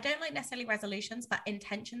set, I don't like necessarily resolutions, but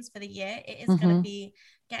intentions for the year, it is going to be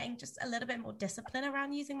getting just a little bit more discipline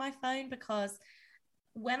around using my phone, because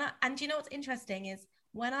and you know, what's interesting is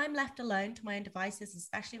when I'm left alone to my own devices,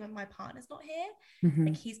 especially when my partner's not here,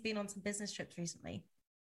 like he's been on some business trips recently,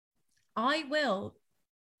 I will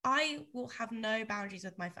have no boundaries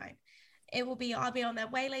with my phone. I'll be on there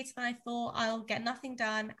way later than I thought. I'll get nothing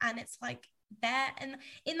done. And it's like there. And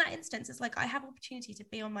in that instance, it's like I have opportunity to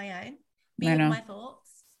be on my own, be with my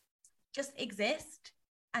thoughts, just exist.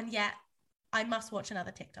 And yet I must watch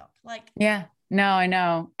another TikTok. Like, yeah, no, I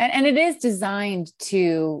know. And it is designed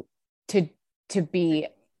to be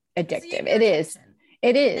addictive. It is.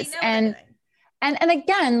 And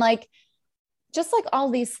again, like, just like all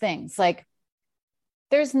these things, like,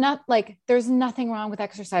 there's nothing wrong with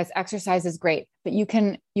exercise. Exercise is great, but you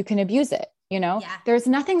can abuse it. You know, there's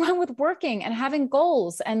nothing wrong with working and having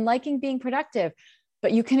goals and liking being productive,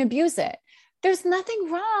 but you can abuse it. There's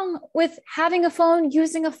nothing wrong with having a phone,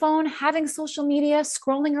 using a phone, having social media,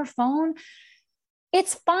 scrolling your phone.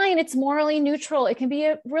 It's fine. It's morally neutral. It can be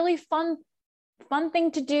a really fun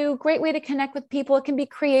thing to do. Great way to connect with people. It can be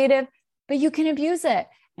creative, but you can abuse it.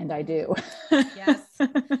 And I do. Yes.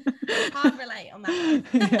 Can't relate on that one.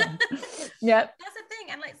 Yep. That's the thing.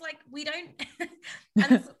 And it's like, we don't,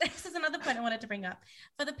 and this is another point I wanted to bring up.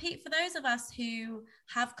 For those of us who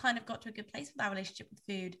have kind of got to a good place with our relationship with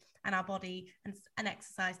food and our body and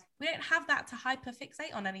exercise, we don't have that to hyper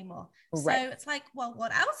fixate on anymore. Right. So it's like, well,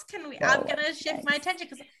 what else can we, I'm going to shift my attention,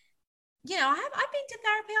 because, you know, I've been to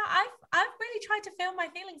therapy. I've really tried to feel my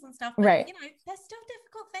feelings and stuff. But, right. You know, there's still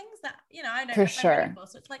difficult things that, you know, I know. For sure.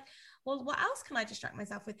 So it's like, well, what else can I distract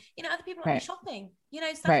myself with? You know, other people might be shopping, you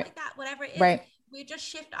know, stuff like that, whatever it is. Right. We just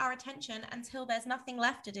shift our attention until there's nothing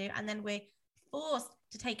left to do. And then we're forced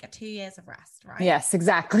to take 2 years of rest, right? Yes,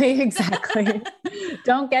 exactly.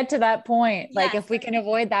 Don't get to that point. Yes. Like, if we can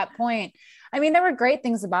avoid that point. I mean, there were great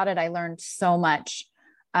things about it. I learned so much.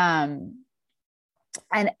 And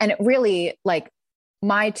it really, like,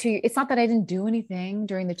 it's not that I didn't do anything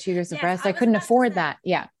during the 2 years of rest. I couldn't afford that.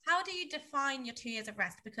 Yeah. How do you define your 2 years of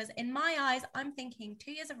rest? Because in my eyes, I'm thinking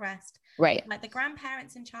 2 years of rest. Right. Like the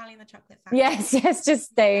grandparents in Charlie and the Chocolate Factory. Yes.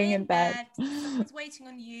 Just staying in bed. Someone's waiting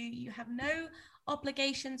on you. You have no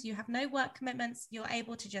obligations. You have no work commitments. You're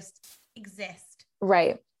able to just exist.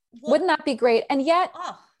 Right. Wouldn't that be great? And yet,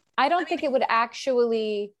 I don't think it would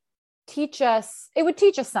actually teach us. It would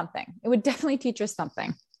teach us something. It would definitely teach us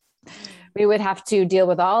something. We would have to deal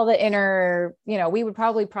with all the inner, you know, we would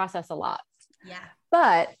probably process a lot. Yeah.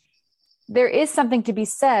 But there is something to be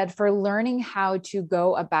said for learning how to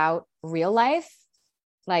go about real life,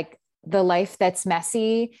 like the life that's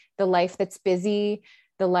messy, the life that's busy,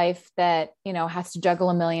 the life that, you know, has to juggle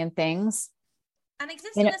a million things. And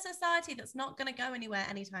exist in a society that's not going to go anywhere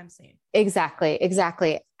anytime soon. Exactly.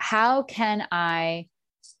 How can I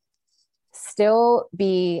still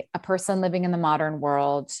be a person living in the modern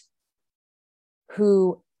world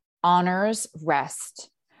who honors rest,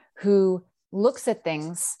 who looks at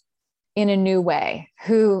things in a new way,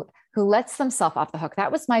 who lets themselves off the hook?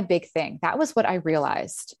 That was my big thing. That was what I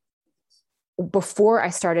realized before I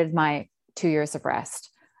started my 2 years of rest.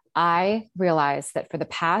 I realized that for the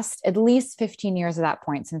past at least 15 years at that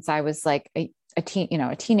point, since I was like a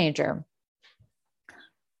teenager,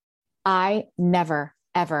 I never,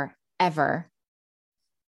 ever, ever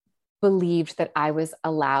believed that I was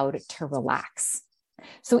allowed to relax.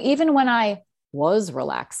 So even when I was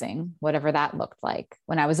relaxing, whatever that looked like,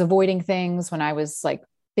 when I was avoiding things, when I was like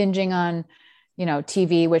binging on, you know,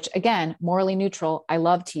 TV, which again, morally neutral, I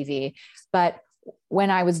love TV. But when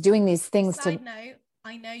I was doing these things Side note,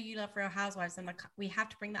 I know you love Real Housewives, and we have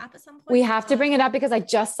to bring that up at some point. We have to bring it up because I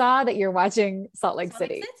just saw that you're watching Salt Lake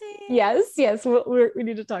City. Yes. We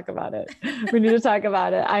need to talk about it.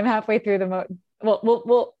 I'm halfway through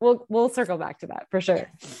we'll circle back to that for sure.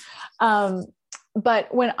 Yes.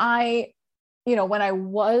 But when I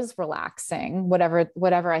was relaxing,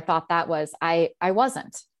 whatever I thought that was, I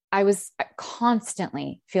wasn't. I was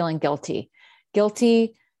constantly feeling guilty,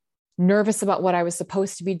 nervous about what I was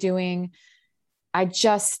supposed to be doing. And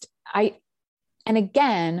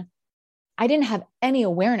again, I didn't have any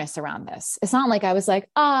awareness around this. It's not like I was like,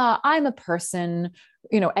 I'm a person,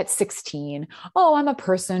 you know, at 16. Oh, I'm a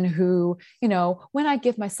person who, you know, when I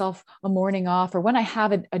give myself a morning off, or when I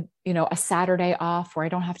have a Saturday off where I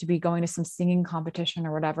don't have to be going to some singing competition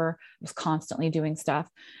or whatever, I was constantly doing stuff.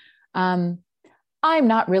 I'm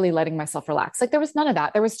not really letting myself relax. Like there was none of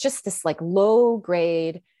that. There was just this like low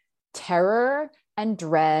grade terror and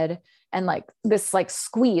dread and like this like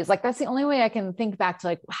squeeze. Like that's the only way I can think back to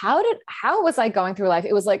like, how was I going through life?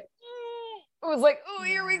 It was like, oh,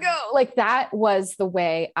 here we go. Like that was the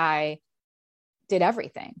way I did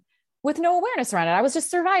everything with no awareness around it. I was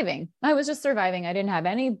just surviving. I didn't have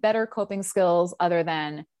any better coping skills other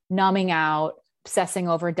than numbing out, obsessing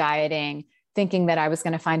over dieting, thinking that I was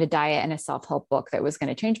going to find a diet and a self-help book that was going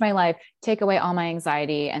to change my life, take away all my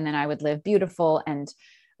anxiety, and then I would live beautiful and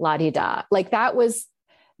la-di-da. Like that was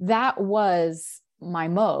my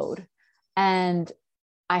mode. And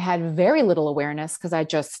I had very little awareness because I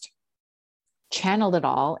just channeled it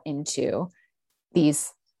all into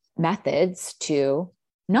these methods to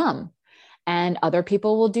numb. And other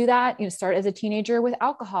people will do that, start as a teenager with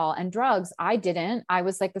alcohol and drugs. I didn't. I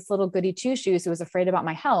was like this little goody two shoes who was afraid about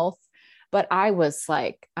my health. But I was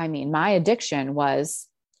like, my addiction was,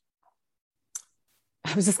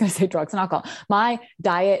 I was just going to say drugs and alcohol, my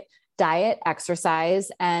diet, exercise,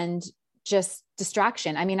 and just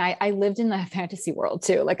distraction. I lived in the fantasy world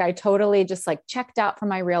too. Like I totally just like checked out from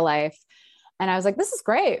my real life. And I was like, this is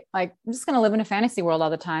great. Like, I'm just going to live in a fantasy world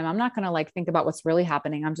all the time. I'm not going to like think about what's really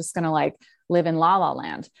happening. I'm just going to like live in la la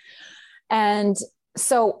land. And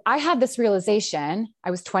so I had this realization.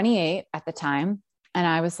 I was 28 at the time. And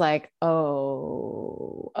I was like,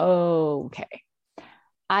 oh, okay.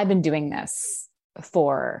 I've been doing this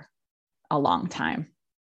for a long time.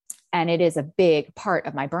 And it is a big part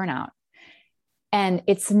of my burnout. And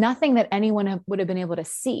it's nothing that anyone would have been able to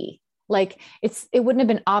see. Like it wouldn't have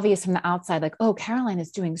been obvious from the outside, like, oh, Caroline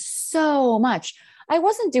is doing so much. I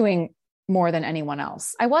wasn't doing more than anyone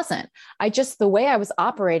else. I wasn't. The way I was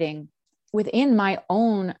operating within my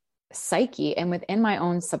own psyche and within my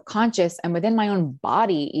own subconscious and within my own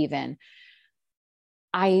body, even,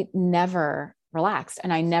 I never relaxed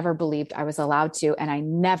and I never believed I was allowed to. And I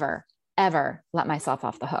never, ever let myself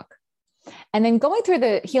off the hook. And then going through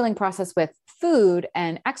the healing process with food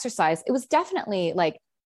and exercise, it was definitely like,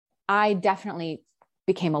 I definitely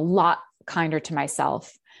became a lot kinder to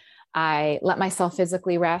myself. I let myself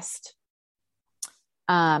physically rest.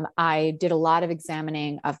 I did a lot of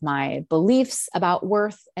examining of my beliefs about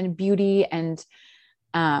worth and beauty and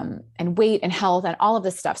weight and health and all of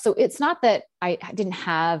this stuff. So it's not that I didn't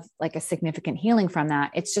have like a significant healing from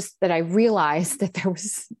that. It's just that I realized that there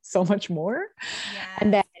was so much more. Yeah.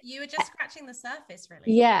 And that you were just scratching the surface, really.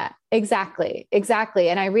 Yeah, exactly.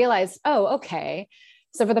 And I realized, oh, okay.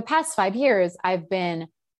 So for the past 5 years, I've been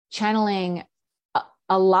channeling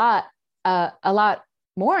a lot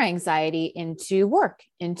more anxiety into work,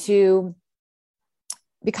 into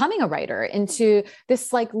becoming a writer, into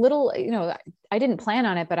this like little, I didn't plan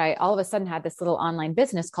on it, but I all of a sudden had this little online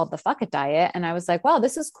business called the Fuck It Diet. And I was like, wow,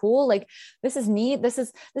 this is cool. Like, this is neat. This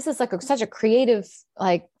is like such a creative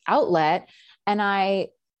like outlet. And I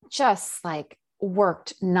just like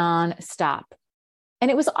worked nonstop.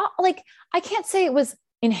 And it was like, I can't say it was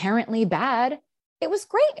inherently bad. It was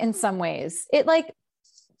great in some ways. It like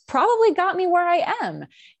probably got me where I am.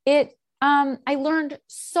 I learned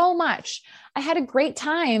so much. I had a great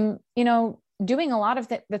time, doing a lot of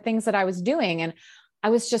the things that I was doing. And I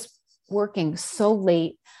was just working so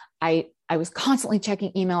late. I was constantly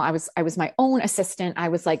checking email. I was my own assistant. I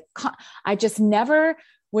was like, I just never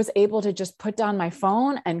was able to just put down my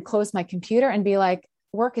phone and close my computer and be like,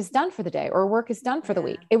 work is done for the day or work is done for the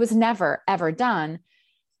week. It was never, ever done.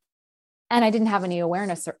 And I didn't have any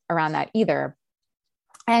awareness around that either.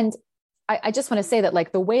 And I just want to say that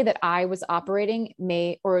like the way that I was operating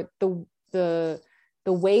the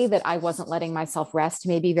way that I wasn't letting myself rest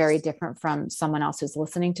may be very different from someone else who's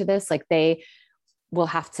listening to this. Like they will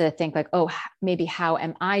have to think like, oh, maybe how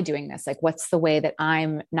am I doing this? Like, what's the way that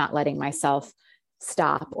I'm not letting myself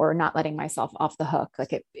stop or not letting myself off the hook?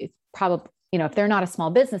 Like it probably, if they're not a small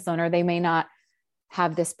business owner, they may not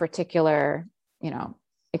have this particular,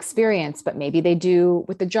 experience, but maybe they do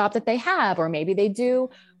with the job that they have, or maybe they do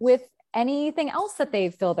with anything else that they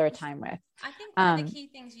fill their time with. I think one of the key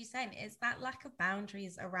things you said is that lack of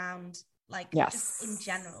boundaries around just in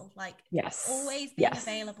general, like always being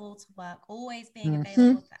available to work, always being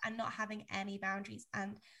available and not having any boundaries.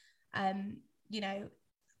 And,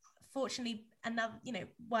 fortunately enough,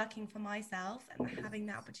 working for myself and having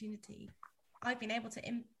that opportunity, I've been able to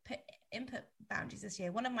input boundaries this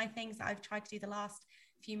year. One of my things that I've tried to do the last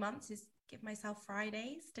few months is give myself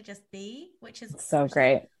Fridays to just be, which is so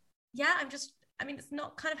great. Yeah, it's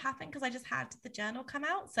not kind of happened because I just had the journal come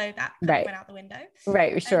out. So that kind of went out the window.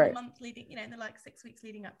 Right, sure. The month leading, in the like 6 weeks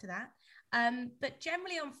leading up to that. But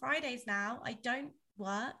generally on Fridays now, I don't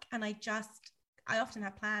work and I just I often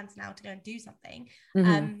have plans now to go and do something.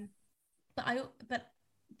 Mm-hmm. But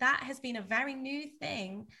that has been a very new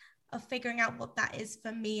thing of figuring out what that is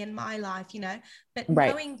for me in my life, you know, but Right.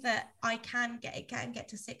 knowing that I can get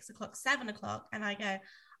to 6 o'clock, 7 o'clock, and I go,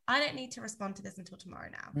 I don't need to respond to this until tomorrow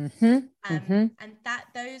now. Mm-hmm. Mm-hmm. And that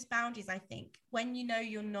those boundaries, I think, when you know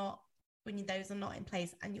you're not, when those are not in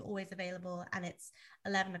place and you're always available and it's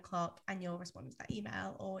 11 o'clock and you're responding to that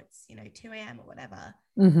email, or it's, you know, 2 a.m. or whatever,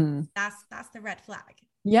 Mm-hmm. that's the red flag.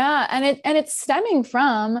 Yeah. And it's stemming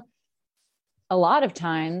from a lot of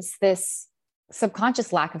times this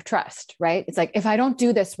subconscious lack of trust, right? It's like, if I don't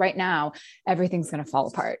do this right now, everything's going to fall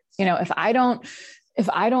apart. You know, if I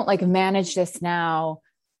don't like manage this now,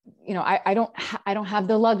 you know, I don't have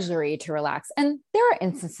the luxury to relax. And there are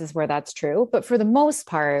instances where that's true, but for the most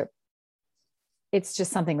part, it's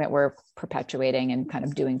just something that we're perpetuating and kind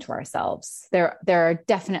of doing to ourselves. There are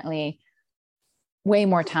definitely way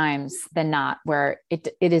more times than not where it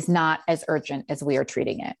is not as urgent as we are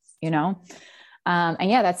treating it, you know? And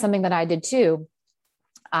yeah, that's something that I did too.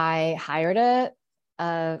 I hired a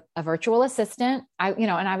virtual assistant.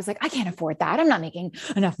 And I was like, I can't afford that. I'm not making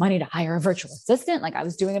enough money to hire a virtual assistant. Like, I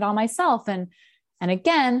was doing it all myself. And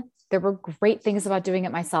again, there were great things about doing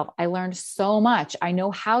it myself. I learned so much. I know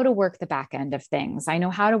how to work the back end of things. I know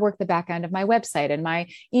how to work the back end of my website and my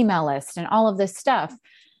email list and all of this stuff.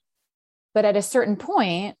 But at a certain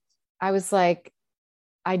point, I was like,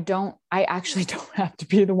 I actually don't have to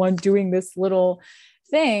be the one doing this little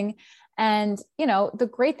thing. And, you know, the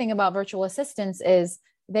great thing about virtual assistants is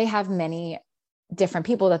they have many different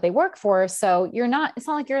people that they work for. So it's not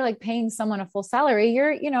like you're like paying someone a full salary.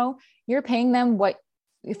 You're paying them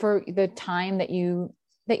for the time that you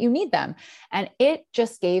need them. And it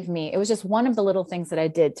was just one of the little things that I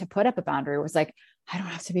did to put up a boundary. It was like, I don't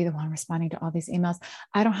have to be the one responding to all these emails.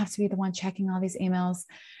 I don't have to be the one checking all these emails.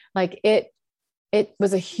 Like, it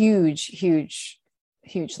was a huge, huge,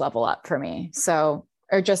 huge level up for me. So,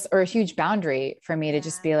 or a huge boundary for me to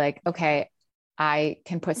just be like, okay, I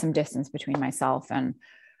can put some distance between myself and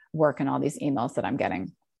work and all these emails that I'm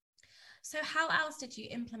getting. So how else did you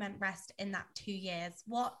implement rest in that 2 years?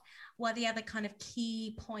 What were the other kind of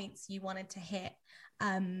key points you wanted to hit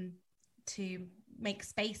to make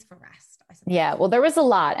space for rest, I suppose? Yeah, well, there was a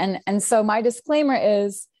lot. And so my disclaimer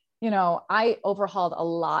is, you know, I overhauled a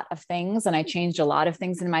lot of things and I changed a lot of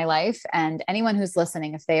things in my life. And anyone who's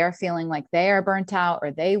listening, if they are feeling like they are burnt out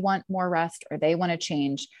or they want more rest or they want to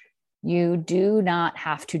change, you do not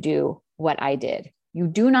have to do what I did. You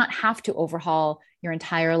do not have to overhaul your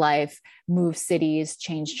entire life, move cities,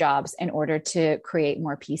 change jobs in order to create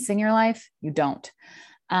more peace in your life. You don't.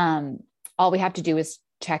 All we have to do is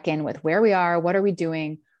check in with where we are. What are we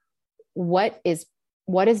doing? What is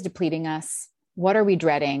depleting us? What are we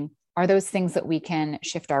dreading? Are those things that we can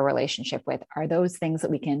shift our relationship with? Are those things that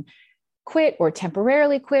we can quit or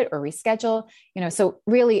temporarily quit or reschedule? You know, so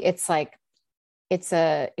really it's like, it's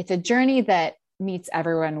a journey that meets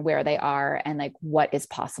everyone where they are and like what is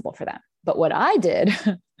possible for them. But what I did,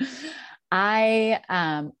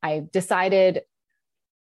 I decided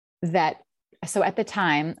that, so at the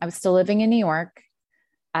time I was still living in New York.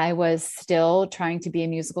 I was still trying to be a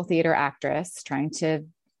musical theater actress, trying to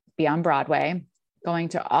be on Broadway, going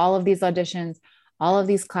to all of these auditions, all of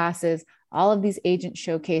these classes, all of these agent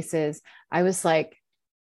showcases. I was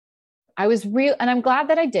real. And I'm glad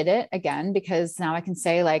that I did it again, because now I can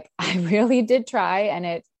say like, I really did try and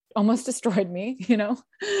it almost destroyed me, you know?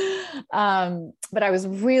 But I was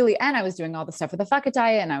doing all the stuff with the Fuck It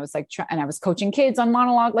Diet. And I was like, and I was coaching kids on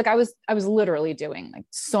monologue. Like I was literally doing like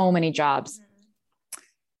so many jobs.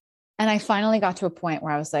 And I finally got to a point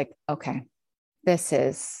where I was like, okay, this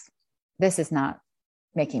is not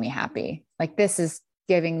making me happy. Like this is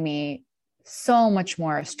giving me so much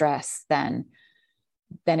more stress than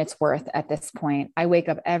it's worth at this point. I wake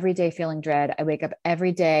up every day feeling dread. I wake up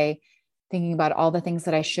every day thinking about all the things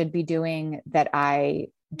that I should be doing that I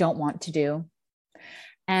don't want to do.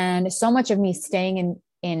 And so much of me staying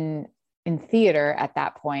in theater at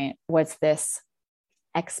that point was this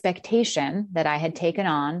expectation that I had taken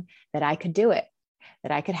on that I could do it,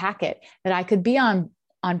 that I could hack it, that I could be on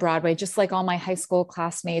Broadway, just like all my high school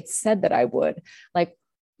classmates said that I would. Like,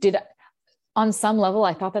 on some level,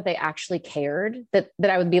 I thought that they actually cared, that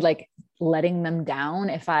I would be like letting them down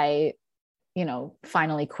if I, you know,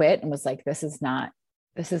 finally quit and was like, this is not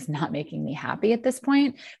making me happy at this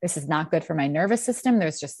point. This is not good for my nervous system.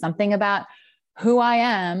 There's just something about who I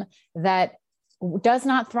am that does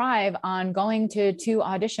not thrive on going to 2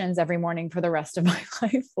 auditions every morning for the rest of my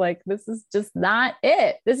life. Like, this is just not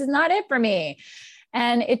it. This is not it for me.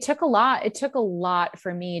 And it took a lot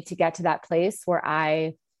for me to get to that place where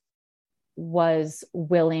I was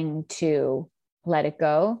willing to let it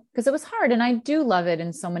go, because it was hard and I do love it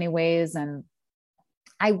in so many ways. And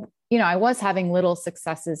I was having little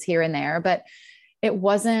successes here and there, but it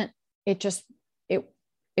wasn't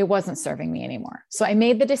serving me anymore. So I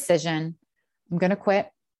made the decision, I'm going to quit.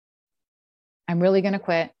 I'm really going to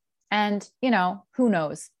quit. And, who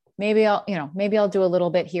knows, maybe I'll do a little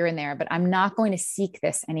bit here and there, but I'm not going to seek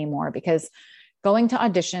this anymore, because going to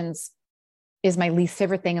auditions is my least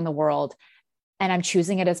favorite thing in the world. And I'm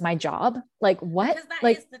choosing it as my job. Like what? Because that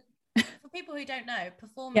like, is for people who don't know,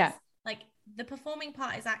 performance, yeah. like the performing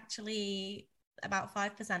part is actually about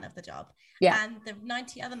 5% of the job. Yeah. And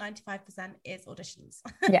the other 95% is auditions.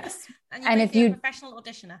 Yes. and if you're a professional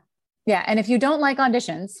auditioner. Yeah. And if you don't like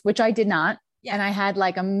auditions, which I did not, yeah. and I had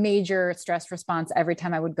like a major stress response every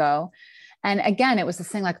time I would go. And again, it was this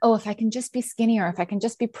thing like, oh, if I can just be skinnier, if I can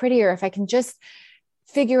just be prettier, if I can just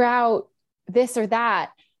figure out this or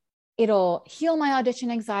that, it'll heal my audition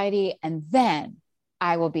anxiety. And then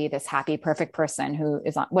I will be this happy, perfect person who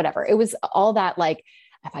is on whatever. It was all that, like,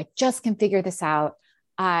 if I just can figure this out,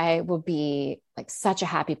 I will be like such a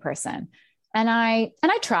happy person. And I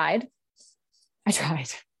tried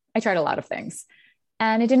a lot of things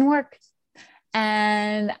and it didn't work.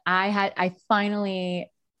 And I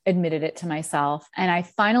finally admitted it to myself. And I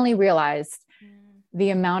finally realized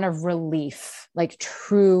the amount of relief, like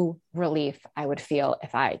true relief I would feel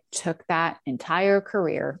if I took that entire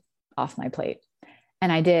career off my plate.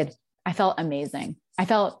 And I did. I felt amazing. I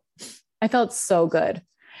felt so good.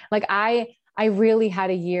 Like I really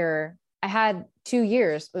had a year. I had 2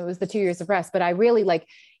 years. It was the 2 years of rest, but I really, like,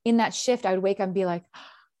 in that shift, I would wake up and be like,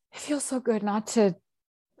 it feels so good not to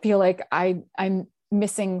feel like I'm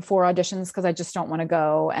missing 4 auditions because I just don't want to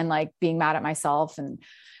go, and like being mad at myself. And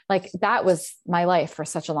like, that was my life for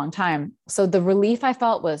such a long time. So the relief I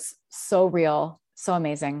felt was so real, so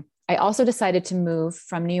amazing. I also decided to move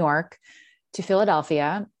from New York to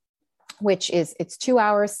Philadelphia, it's 2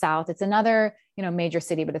 hours south. It's another, major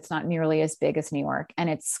city, but it's not nearly as big as New York. And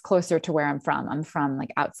it's closer to where I'm from. I'm from like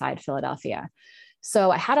outside Philadelphia. So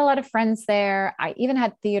I had a lot of friends there. I even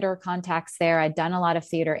had theater contacts there. I'd done a lot of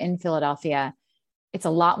theater in Philadelphia. It's a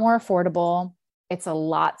lot more affordable. It's a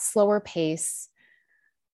lot slower pace.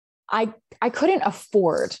 I couldn't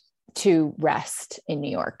afford to rest in New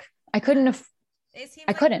York. I couldn't. It seems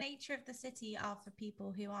I like couldn't. The nature of the city are for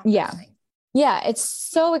people who aren't. Yeah. Resting. Yeah. It's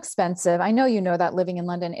so expensive. I know, that living in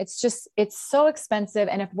London, it's so expensive.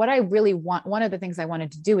 And if what I really want, one of the things I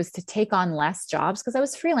wanted to do is to take on less jobs, because I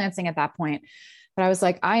was freelancing at that point, but I was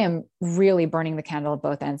like, I am really burning the candle at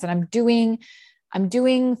both ends. And I'm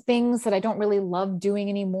doing things that I don't really love doing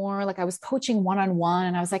anymore. Like I was coaching one-on-one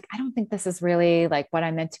and I was like, I don't think this is really like what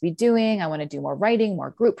I'm meant to be doing. I want to do more writing, more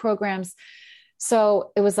group programs.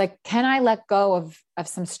 So it was like, can I let go of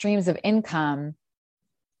some streams of income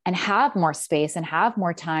and have more space and have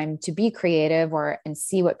more time to be creative and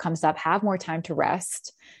see what comes up, have more time to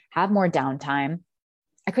rest, have more downtime.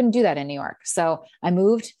 I couldn't do that in New York. So I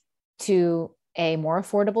moved to a more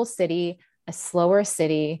affordable city, a slower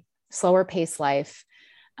city, slower pace life.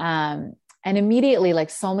 And immediately, like,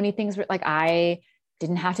 so many things were like, I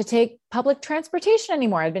didn't have to take public transportation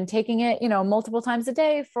anymore. I'd been taking it, multiple times a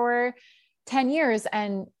day for 10 years.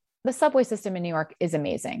 And the subway system in New York is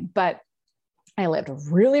amazing, but I lived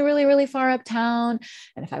really, really, really far uptown.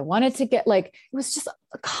 And if I wanted to get it was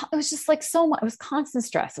just like so much, it was constant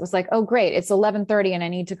stress. It was like, oh great, it's 11:30 and I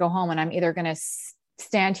need to go home. And I'm either going to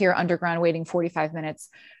stand here underground waiting 45 minutes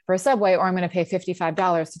for a subway, or I'm going to pay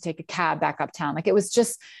 $55 to take a cab back uptown. Like it was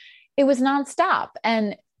nonstop.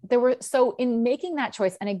 And so in making that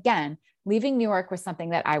choice, and again, leaving New York was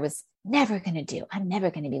something that I was never going to do. I'm never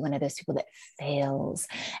going to be one of those people that fails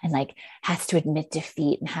and like has to admit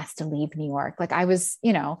defeat and has to leave New York. Like I was,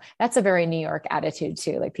 that's a very New York attitude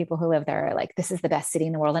too. Like people who live there are like, this is the best city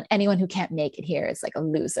in the world. And anyone who can't make it here is like a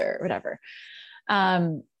loser or whatever.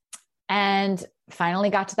 And finally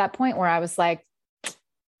got to that point where I was like,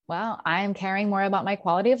 well, I am caring more about my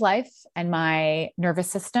quality of life and my nervous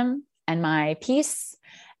system and my peace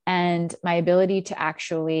and my ability to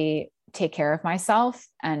actually take care of myself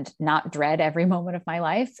and not dread every moment of my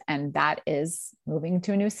life. And that is moving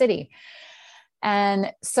to a new city.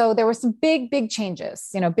 And so there were some big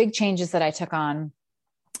changes, big changes that I took on.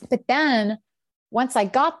 But then once I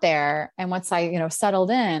got there and once I,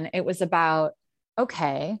 settled in, it was about,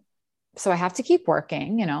 okay, so I have to keep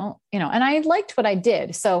working, and I liked what I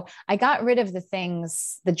did. So I got rid of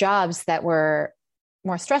the jobs that were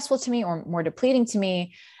more stressful to me or more depleting to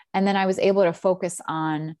me. And then I was able to focus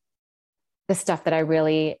on the stuff that I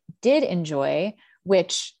really did enjoy,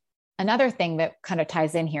 which another thing that kind of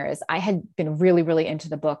ties in here is I had been really, really into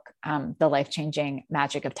the book, The Life-Changing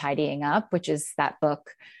Magic of Tidying Up, which is that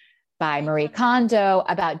book by Marie Kondo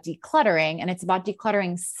about decluttering, and it's about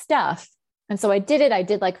decluttering stuff. And so I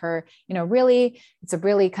did like her, really, it's a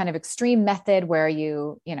really kind of extreme method where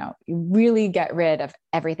you really get rid of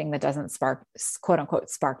everything that doesn't spark, quote unquote,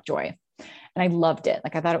 spark joy. And I loved it.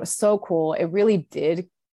 Like, I thought it was so cool. It really did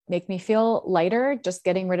make me feel lighter, just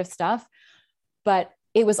getting rid of stuff. But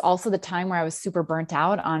it was also the time where I was super burnt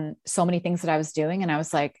out on so many things that I was doing. And I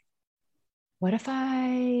was like, what if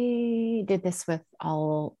I did this with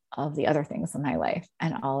all of the other things in my life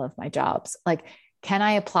and all of my jobs? Like, can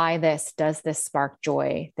I apply this? Does this spark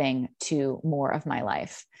joy thing to more of my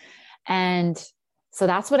life? And so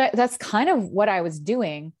that's kind of what I was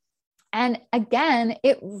doing. And again,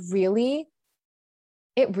 it really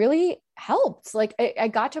helped. Like, I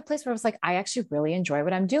got to a place where I was like, I actually really enjoy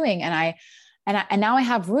what I'm doing. And now I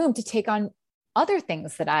have room to take on other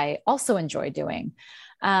things that I also enjoy doing.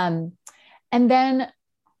 And then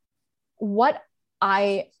what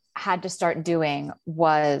I had to start doing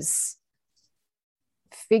was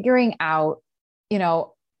figuring out,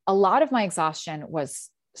 a lot of my exhaustion was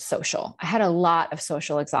social. I had a lot of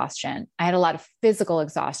social exhaustion. I had a lot of physical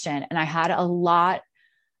exhaustion, and I had a lot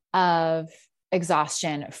of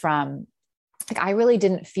exhaustion from, like, I really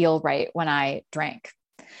didn't feel right when I drank.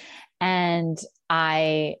 And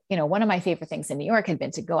one of my favorite things in New York had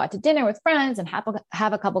been to go out to dinner with friends and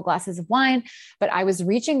have a couple glasses of wine. But I was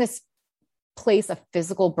reaching this place of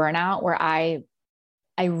physical burnout where I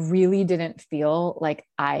really didn't feel like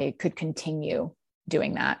I could continue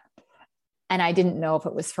doing that. And I didn't know if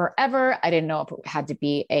it was forever. I didn't know if it had to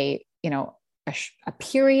be a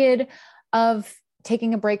period of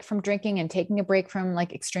taking a break from drinking and taking a break from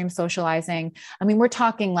like extreme socializing. I mean, we're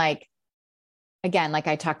talking like, again, like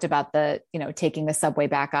I talked about taking the subway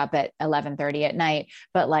back up at 11:30 at night,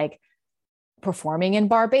 but like performing in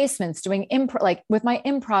bar basements, doing like with my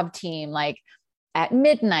improv team, like at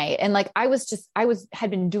midnight. And like,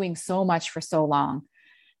 had been doing so much for so long.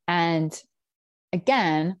 And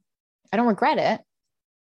again, I don't regret it.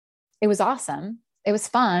 It was awesome. It was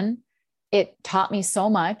fun. It taught me so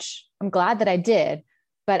much. I'm glad that I did,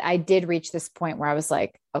 but I did reach this point where I was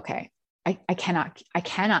like, okay, I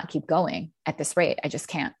cannot keep going at this rate. I just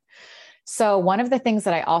can't. So one of the things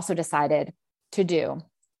that I also decided to do,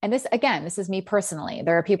 and this is me personally,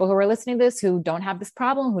 there are people who are listening to this who don't have this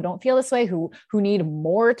problem, who don't feel this way, who need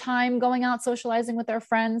more time going out socializing with their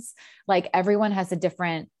friends. Like, everyone has a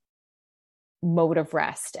different mode of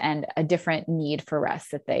rest and a different need for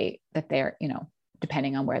rest that they're,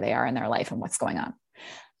 depending on where they are in their life and what's going on.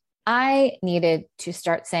 I needed to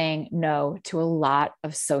start saying no to a lot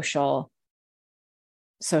of social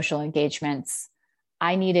engagements.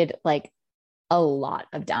 I needed like a lot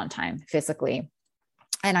of downtime physically,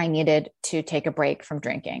 and I needed to take a break from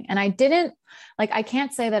drinking. And I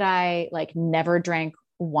can't say that I like never drank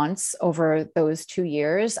once over those 2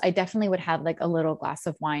 years. I definitely would have like a little glass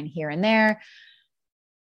of wine here and there.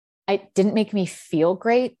 It didn't make me feel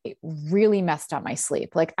great. It really messed up my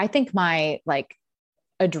sleep. Like, I think my like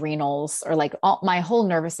adrenals or like my whole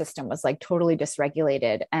nervous system was like totally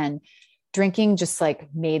dysregulated, and drinking just like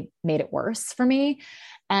made it worse for me.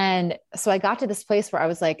 And so I got to this place where I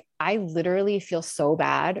was like, I literally feel so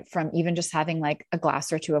bad from even just having like a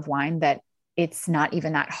glass or two of wine that it's not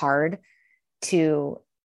even that hard to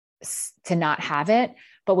not have it.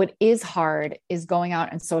 But what is hard is going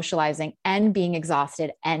out and socializing and being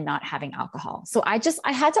exhausted and not having alcohol. So I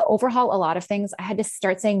had to overhaul a lot of things. I had to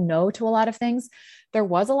start saying no to a lot of things. There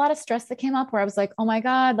was a lot of stress that came up where I was like, oh my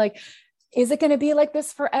God, like, is it going to be like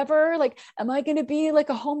this forever? Like, am I going to be like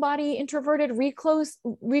a homebody, introverted recluse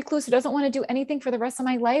who doesn't want to do anything for the rest of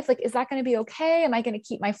my life? Like, is that going to be okay? Am I going to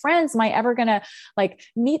keep my friends? Am I ever going to like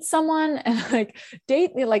meet someone and like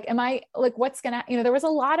date me? Like, am I like, what's going to, there was a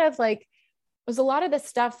lot of this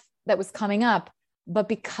stuff that was coming up, but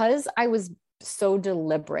because I was so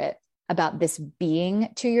deliberate about this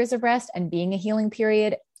being 2 years of rest and being a healing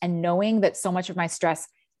period, and knowing that so much of my stress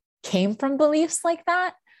came from beliefs like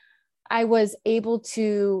that, I was able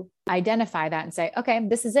to identify that and say, okay,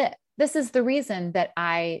 this is it. This is the reason that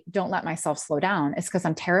I don't let myself slow down. It's because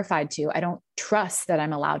I'm terrified to. I don't trust that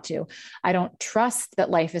I'm allowed to. I don't trust that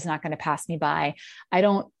life is not going to pass me by. I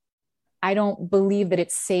don't believe that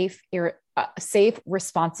it's safe,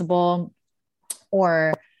 responsible,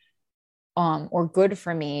 or good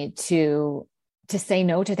for me to say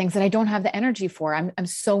no to things that I don't have the energy for. I'm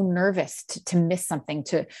so nervous to miss something,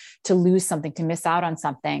 to lose something, to miss out on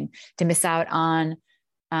something, to miss out on,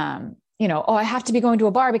 I have to be going to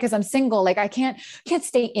a bar because I'm single. Like, I can't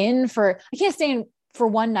stay in for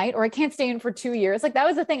one night, or I can't stay in for 2 years. Like that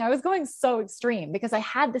was the thing. I was going so extreme because I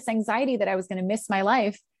had this anxiety that I was going to miss my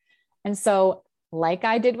life. And so like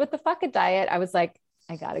I did with the Fuck It diet, I was like,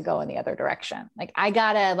 I got to go in the other direction. Like I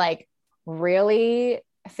got to like really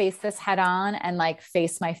face this head on and like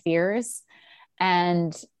face my fears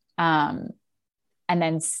and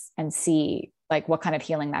see like what kind of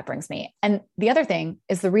healing that brings me. And the other thing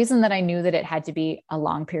is the reason that I knew that it had to be a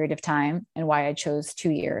long period of time and why I chose 2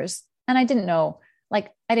 years. And I didn't know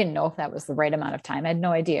if that was the right amount of time. I had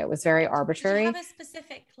no idea. It was very arbitrary. Did you have a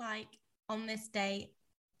specific, like on this date,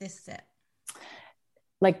 this is it?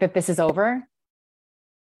 Like that this is over.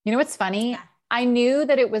 You know, what's funny? Yeah. I knew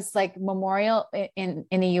that it was like Memorial in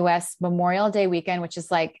the US, Memorial Day weekend, which is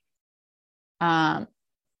like,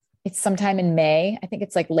 it's sometime in May. I think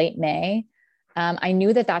it's like late May. I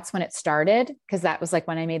knew that that's when it started because that was like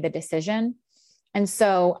when I made the decision. And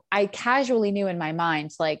so I casually knew in my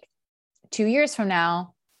mind, like 2 years from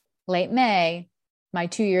now, late May, my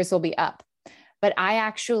 2 years will be up. But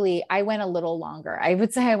I went a little longer. I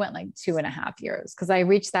would say I went like 2.5 years because I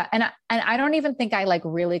reached that. And I don't even think I like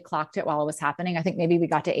really clocked it while it was happening. I think maybe we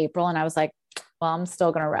got to April and I was like, well, I'm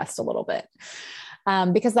still going to rest a little bit.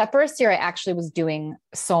 Because that first year I actually was doing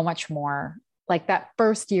so much more. Like that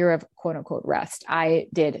first year of quote unquote rest, I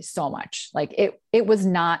did so much. Like it was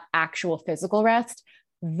not actual physical rest,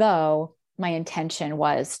 though my intention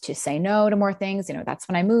was to say no to more things. You know, that's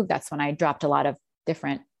when I moved. That's when I dropped a lot of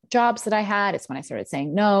different jobs that I had. It's when I started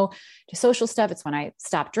saying no to social stuff. It's when I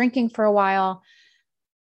stopped drinking for a while.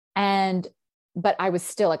 But I was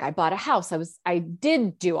still like, I bought a house. I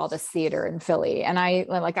did do all this theater in Philly. And I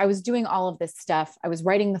was doing all of this stuff. I was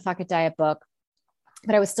writing the Fuck It Diet book,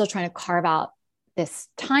 but I was still trying to carve out this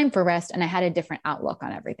time for rest. And I had a different outlook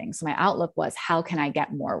on everything. So my outlook was, how can I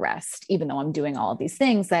get more rest? Even though I'm doing all of these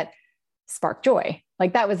things that spark joy.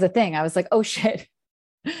 Like that was the thing. I was like, oh shit,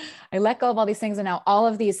 I let go of all these things. And now all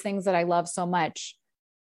of these things that I love so much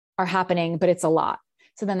are happening, but it's a lot.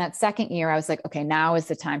 So then that second year I was like, okay, now is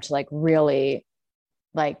the time to like really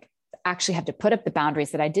like actually have to put up the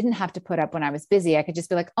boundaries that I didn't have to put up when I was busy. I could just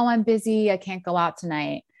be like, oh, I'm busy. I can't go out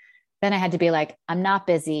tonight. Then I had to be like, I'm not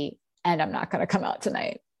busy and I'm not going to come out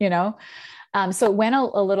tonight, you know? So it went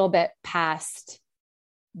a little bit past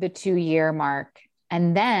the 2-year mark.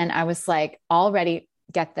 And then I was like, already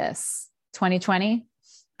get this 2020.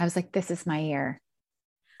 I was like, this is my year.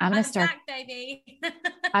 I'm going to start. Back, baby.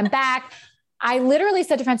 I'm back. I literally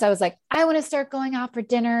said to friends, I was like, I want to start going out for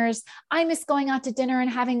dinners. I miss going out to dinner and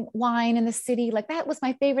having wine in the city. Like that was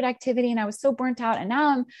my favorite activity. And I was so burnt out. And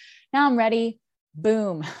now I'm ready.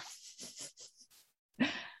 Boom.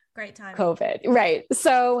 Great time. COVID. Right.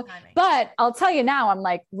 So, but I'll tell you now, I'm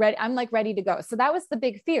like ready to go. So that was the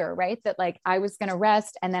big fear, right? That like I was going to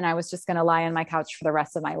rest and then I was just going to lie on my couch for the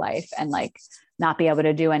rest of my life and like not be able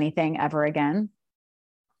to do anything ever again.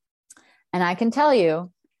 And I can tell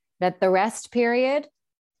you that the rest period,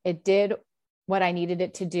 it did what I needed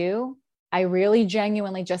it to do. I really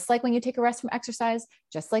genuinely, just like when you take a rest from exercise,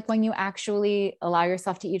 just like when you actually allow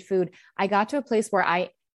yourself to eat food, I got to a place where I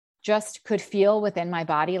just could feel within my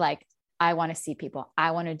body, like, I want to see people.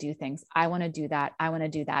 I want to do things. I want to do that. I want to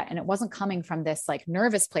do that. And it wasn't coming from this like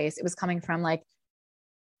nervous place. It was coming from like,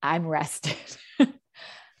 I'm rested.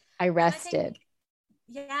 I rested.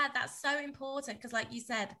 Yeah, that's so important. Because like you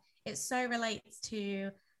said, it so relates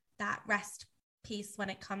to that rest piece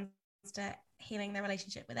when it comes to healing the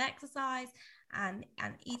relationship with exercise and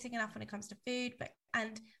eating enough when it comes to food.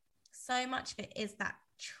 And so much of it is that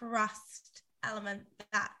trust element,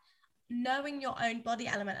 that knowing your own body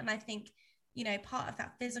element. And I think, you know, part of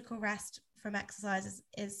that physical rest from exercise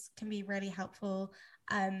is can be really helpful.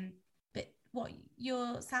 But what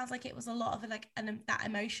sounds like it was a lot of like that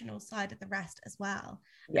emotional side of the rest as well.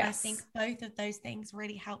 Yes. And I think both of those things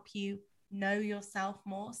really help you know yourself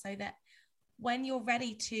more, so that when you're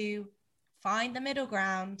ready to find the middle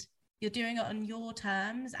ground, you're doing it on your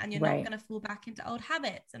terms and you're not going to fall back into old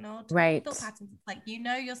habits and old thought patterns. Like, you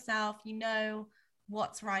know yourself, you know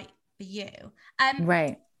what's right for you.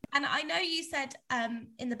 And I know you said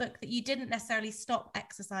in the book that you didn't necessarily stop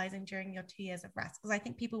exercising during your 2 years of rest, because I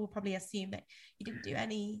think people will probably assume that you didn't do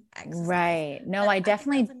any exercise. Right. No, I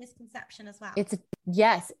definitely. That's a misconception as well.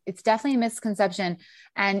 It's definitely a misconception.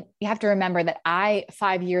 And you have to remember that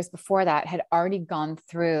 5 years before that had already gone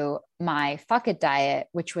through my Fuck It diet,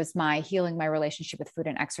 which was my healing my relationship with food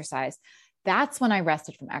and exercise. That's when I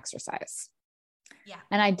rested from exercise. Yeah.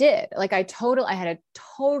 And I did. Like I had a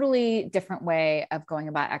totally different way of going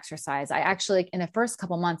about exercise. I actually, like, in the first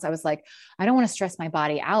couple months, I was like, I don't want to stress my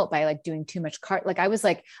body out by like doing too much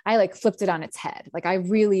I flipped it on its head. Like I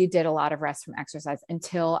really did a lot of rest from exercise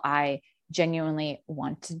until I genuinely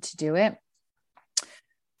wanted to do it.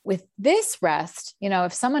 With this rest, you know,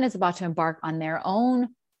 if someone is about to embark on their own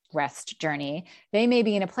rest journey, they may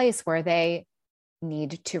be in a place where they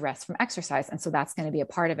need to rest from exercise. And so that's going to be a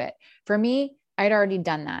part of it. For me, I'd already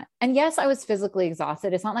done that. And yes, I was physically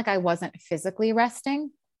exhausted. It's not like I wasn't physically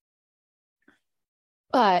resting,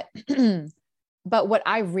 but, but what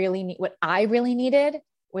I really needed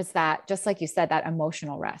was that, just like you said, that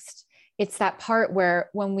emotional rest. It's that part where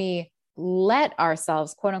when we let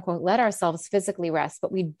ourselves, quote unquote, let ourselves physically rest,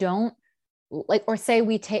 but we don't like, or say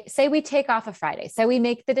we take off a Friday, say we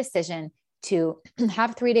make the decision to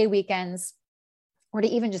have 3-day weekends, or to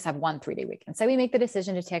even just have 1 3-day weekend. Say we make the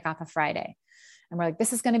decision to take off a Friday and we're like,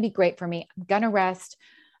 this is going to be great for me. I'm going to rest.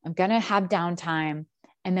 I'm going to have downtime.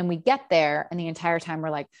 And then we get there and the entire time we're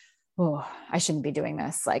like, oh, I shouldn't be doing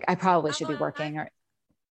this. Like I probably should be working.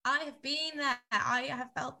 I have been there. I have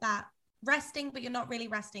felt that resting, but you're not really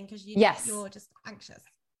resting because you're just anxious.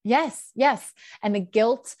 Yes. And the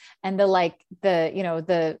guilt and the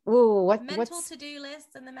mental to-do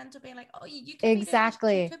lists and the mental being like, oh, you could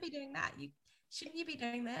exactly. You could be doing that. Shouldn't you be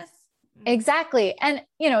doing this? Exactly. And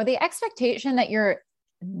the expectation that you're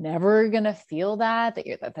never going to feel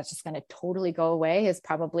that's just going to totally go away is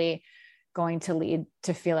probably going to lead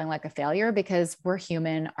to feeling like a failure, because we're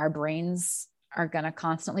human. Our brains are going to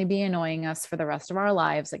constantly be annoying us for the rest of our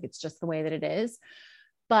lives. Like it's just the way that it is.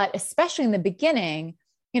 But especially in the beginning,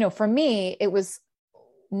 for me, it was,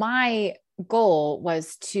 my goal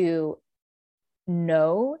was to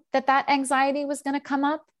know that anxiety was going to come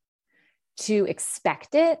up, to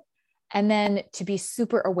expect it, and then to be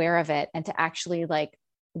super aware of it and to actually like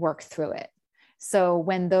work through it. So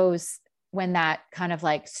when that kind of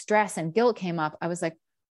like stress and guilt came up, I was like,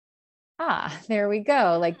 there we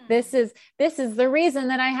go. Like, this is the reason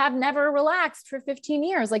that I have never relaxed for 15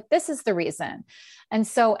 years. Like, this is the reason. And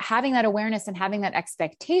so having that awareness and having that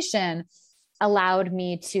expectation allowed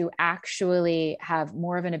me to actually have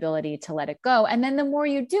more of an ability to let it go. And then the more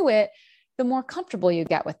you do it, the more comfortable you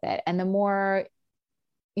get with it. And the more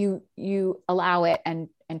you allow it and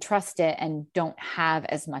trust it and don't have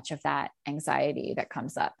as much of that anxiety that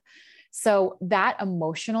comes up. So that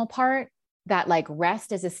emotional part, that like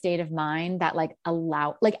rest is a state of mind, that like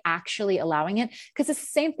actually allowing it. Cause it's the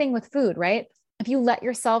same thing with food, right? If you let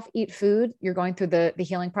yourself eat food, you're going through the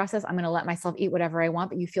healing process. I'm going to let myself eat whatever I want,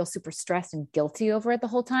 but you feel super stressed and guilty over it the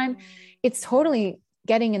whole time. It's totally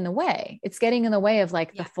getting in the way. It's getting in the way of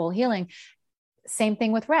like the full healing. Same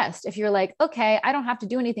thing with rest. If you're like, okay, I don't have to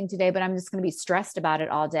do anything today, but I'm just going to be stressed about it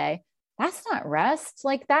all day. That's not rest.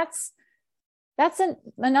 Like that's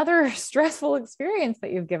another stressful experience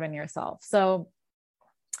that you've given yourself. So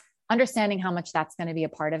understanding how much that's going to be a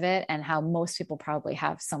part of it, and how most people probably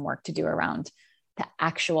have some work to do around the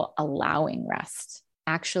actual allowing rest,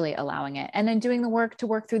 actually allowing it, and then doing the work to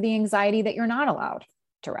work through the anxiety that you're not allowed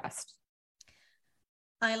to rest.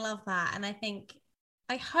 I love that. And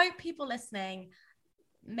I hope people listening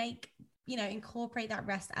incorporate that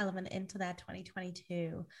rest element into their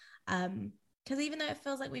 2022. Because even though it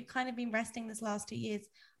feels like we've kind of been resting this last 2 years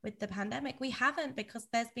with the pandemic, we haven't, because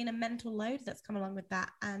there's been a mental load that's come along with that.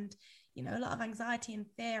 And, a lot of anxiety and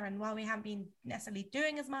fear. And while we haven't been necessarily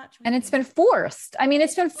doing as much. And it's been forced. I mean,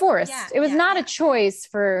 it's been forced. Yeah, it was not a choice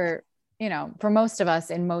for most of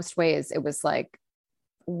us. In most ways, it was like,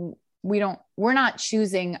 we're not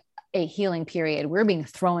choosing a healing period. We're being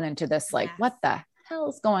thrown into this, like, what the hell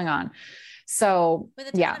is going on? So with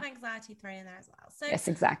a ton of anxiety thrown in there as well. So yes,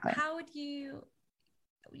 exactly. How would you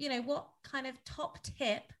what kind of top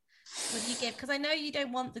tip would you give? Because I know you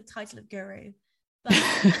don't want the title of guru, but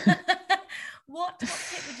what top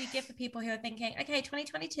tip would you give for people who are thinking, okay,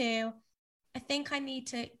 2022, I think I need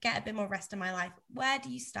to get a bit more rest in my life. Where do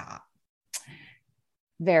you start?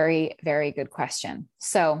 Very, very good question.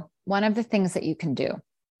 So one of the things that you can do,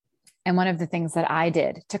 and one of the things that I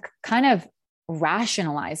did to kind of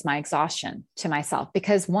rationalize my exhaustion to myself,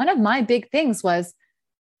 because one of my big things was,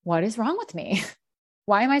 what is wrong with me?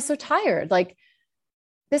 Why am I so tired? Like,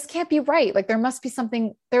 this can't be right. Like, there must be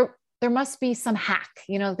something there. There must be some hack,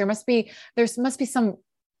 there must be some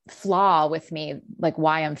flaw with me, like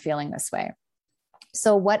why I'm feeling this way.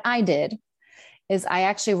 So what I did is I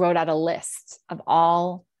actually wrote out a list of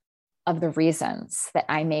all of the reasons that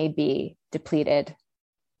I may be depleted,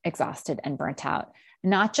 exhausted, and burnt out,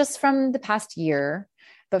 not just from the past year,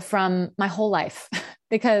 but from my whole life,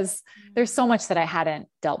 because there's so much that I hadn't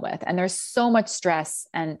dealt with. And there's so much stress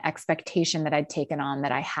and expectation that I'd taken on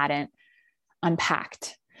that I hadn't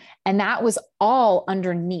unpacked. And that was all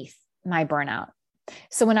underneath my burnout.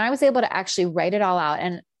 So when I was able to actually write it all out,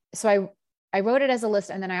 and so I wrote it as a list.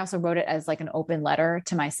 And then I also wrote it as like an open letter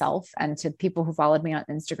to myself and to people who followed me on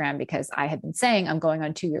Instagram, because I had been saying I'm going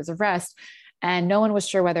on 2 years of rest, and no one was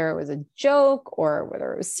sure whether it was a joke or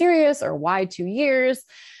whether it was serious or why 2 years.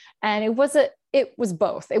 And it was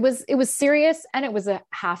both. It was serious, and it was a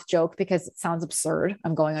half joke because it sounds absurd.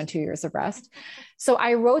 I'm going on 2 years of rest. So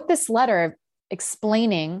I wrote this letter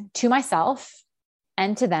explaining to myself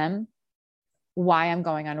and to them why I'm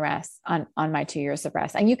going on rest on my 2 years of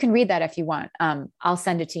rest. And you can read that if you want. I'll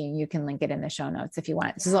send it to you. You can link it in the show notes if you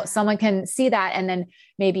want. So someone can see that, and then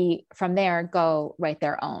maybe from there go write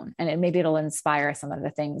their own, and maybe it'll inspire some of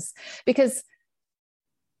the things, because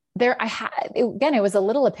it was a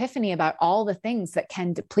little epiphany about all the things that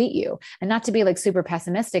can deplete you. And not to be like super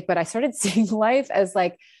pessimistic, but I started seeing life as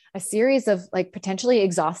like a series of like potentially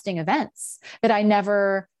exhausting events that I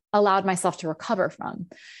never allowed myself to recover from.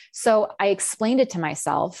 So I explained it to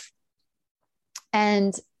myself,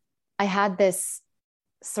 and I had this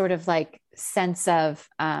sort of like sense of,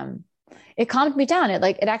 it calmed me down. It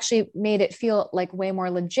actually made it feel like way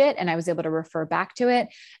more legit. And I was able to refer back to it.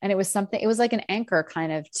 And it was like an anchor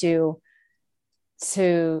kind of to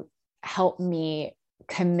help me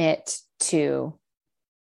commit to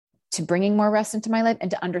bringing more rest into my life,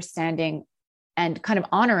 and to understanding and kind of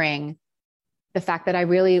honoring the fact that I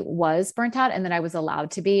really was burnt out, and that I was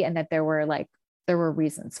allowed to be, and that there were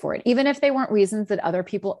reasons for it. Even if they weren't reasons that other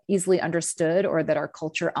people easily understood or that our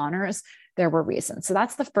culture honors, there were reasons. So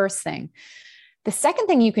that's the first thing. The second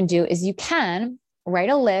thing you can do is you can write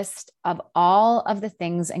a list of all of the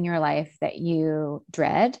things in your life that you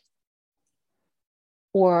dread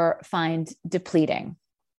or find depleting,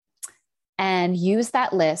 and use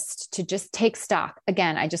that list to just take stock.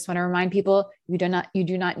 Again, I just want to remind people, you do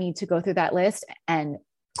not need to go through that list and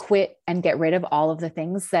quit and get rid of all of the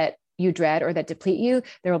things that you dread or that deplete you.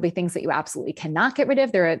 There will be things that you absolutely cannot get rid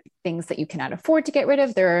of. There are things that you cannot afford to get rid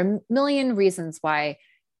of. There are a million reasons why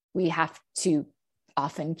we have to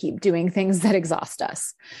often keep doing things that exhaust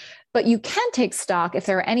us. But you can take stock if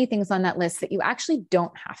there are any things on that list that you actually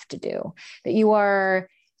don't have to do, that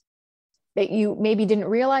you maybe didn't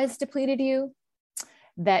realize depleted you,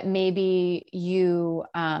 that maybe you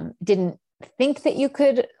didn't think that you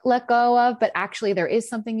could let go of, but actually there is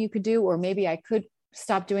something you could do, or maybe I could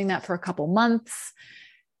stop doing that for a couple months.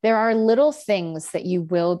 There are little things that you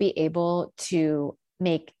will be able to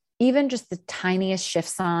make even just the tiniest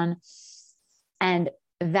shifts on. And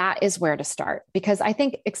that is where to start, because I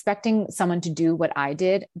think expecting someone to do what I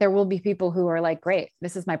did, there will be people who are like, great,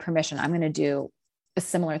 this is my permission. I'm going to do a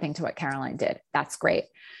similar thing to what Caroline did. That's great.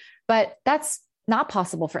 But that's not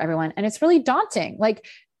possible for everyone. And it's really daunting. Like,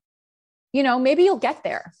 maybe you'll get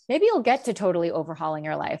there. Maybe you'll get to totally overhauling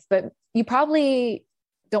your life, but you probably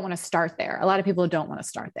don't want to start there. A lot of people don't want to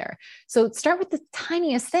start there. So start with the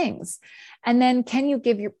tiniest things. And then can you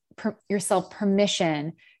give yourself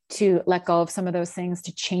permission to let go of some of those things,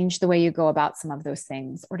 to change the way you go about some of those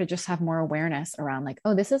things, or to just have more awareness around like,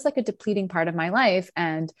 oh, this is like a depleting part of my life.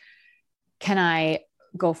 And can I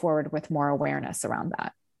go forward with more awareness around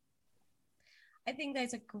that? I think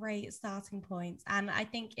those are great starting points. And I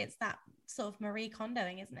think it's that sort of Marie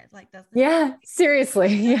Kondoing, isn't it? Like,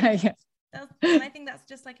 seriously. Yeah. And I think that's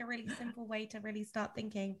just like a really simple way to really start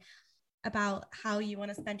thinking about how you want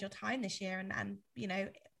to spend your time this year, and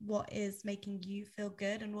what is making you feel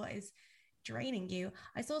good and what is draining you.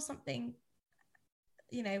 I saw something,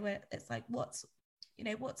 where it's like, what's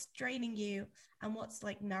draining you and what's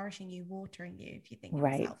like nourishing you, watering you, if you think of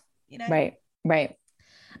yourself, Right.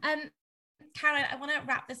 Caroline, I want to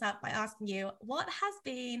wrap this up by asking you, what has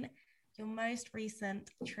been your most recent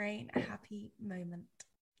train happy moment?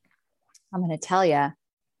 I'm going to tell you,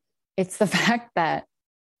 it's the fact that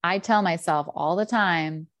I tell myself all the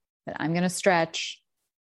time that I'm going to stretch,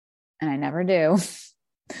 and I never do.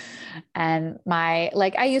 And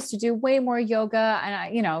I used to do way more yoga, and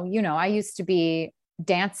I used to be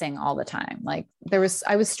dancing all the time. Like I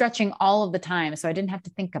was stretching all of the time, so I didn't have to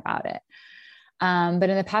think about it. But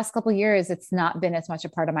in the past couple of years, it's not been as much a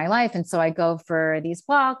part of my life. And so I go for these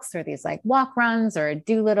walks or these like walk runs or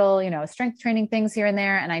do little, strength training things here and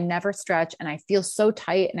there. And I never stretch, and I feel so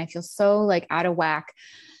tight and I feel so like out of whack.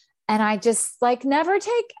 And I just like never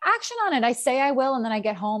take action on it. I say I will, and then I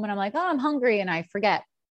get home and I'm like, oh, I'm hungry, and I forget.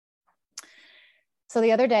 So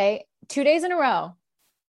the other day, 2 days in a row,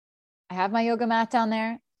 I have my yoga mat down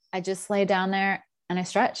there. I just lay down there and I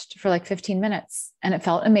stretched for like 15 minutes, and it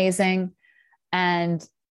felt amazing. And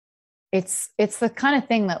it's the kind of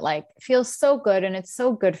thing that like feels so good, and it's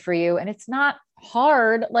so good for you, and it's not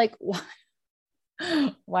hard. Like,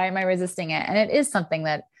 why am I resisting it? And it is something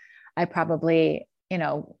that I probably,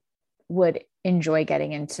 would enjoy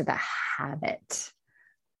getting into the habit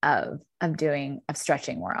of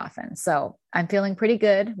stretching more often. So I'm feeling pretty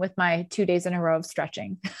good with my 2 days in a row of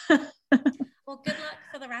stretching. Well, good luck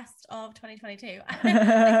for the rest of 2022. I feel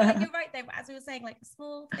like you're right though, but as we were saying, like a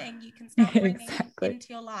small thing you can start bringing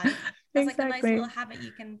into your life. That's like a nice little habit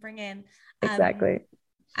you can bring in. Exactly.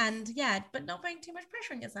 And yeah, but not putting too much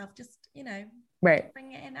pressure on yourself. Just, right.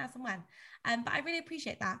 Bring it in as and when. But I really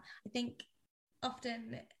appreciate that. I think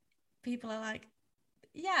often people are like,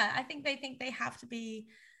 yeah, I think they have to be,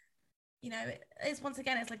 it's once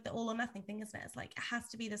again, it's like the all or nothing thing, isn't it? It's like, it has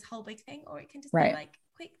to be this whole big thing, or it can just be like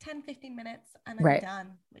quick 10-15 minutes and then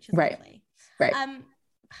done, which is lovely. Right.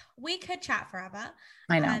 We could chat forever.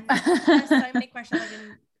 I know. And there's so many questions I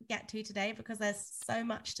didn't get to today because there's so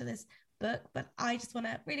much to this book, but I just want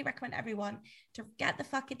to really recommend everyone to get the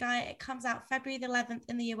Fuck It Diet. It comes out February the 11th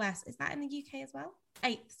in the US. Is that in the UK as well?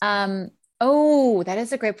 8th. Oh, that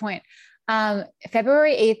is a great point.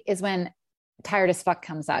 February 8th is when Tired as Fuck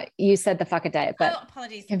comes out. You said the Fuck It Diet, but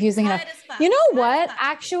apologies. Confusing enough. You know what?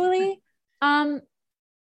 Actually,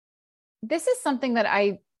 this is something that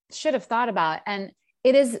I should have thought about. And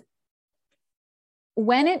it is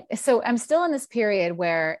so I'm still in this period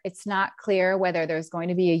where it's not clear whether there's going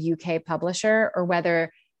to be a UK publisher or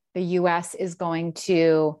whether the US is going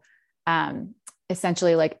to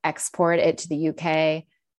essentially like export it to the UK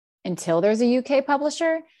until there's a UK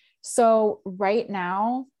publisher. So right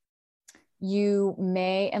now you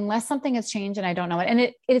may, unless something has changed and I don't know it,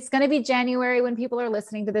 and it's going to be January when people are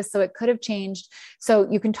listening to this, so it could have changed. So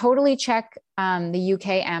you can totally check the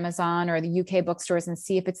UK Amazon or the UK bookstores and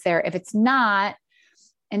see if it's there. If it's not,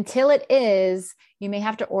 until it is, you may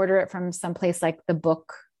have to order it from someplace like the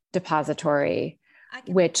Book Depository,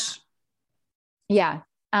 which,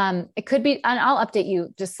 it could be, and I'll update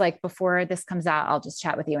you just like before this comes out. I'll just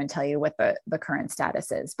chat with you and tell you what the current status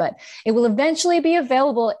is, but it will eventually be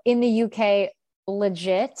available in the UK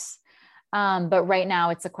legit. But right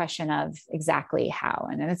now it's a question of exactly how,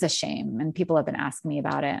 and it's a shame. And people have been asking me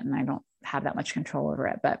about it and I don't have that much control over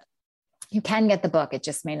it, but you can get the book. It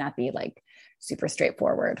just may not be like super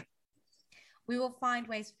straightforward. We will find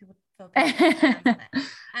ways for people to feel better.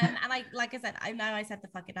 And like I said, I know I said the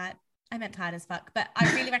Fuck It Diet. I meant Tired as Fuck, but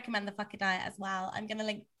I really recommend the Fuck It Diet as well. I'm going to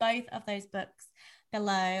link both of those books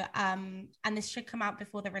below. And this should come out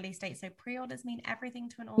before the release date. So pre-orders mean everything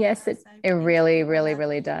to an author. Yes, it really, really,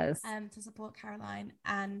 really does. To support Caroline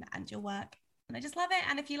and your work. And I just love it.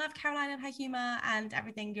 And if you love Caroline and her humor and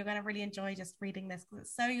everything, you're going to really enjoy just reading this because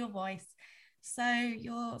it's so your voice, so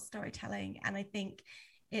your storytelling. And I think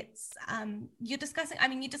it's you're discussing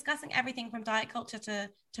everything from diet culture to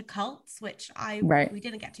cults, which we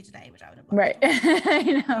didn't get to today, which I would have loved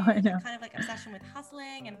I know kind of like obsession with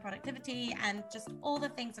hustling and productivity and just all the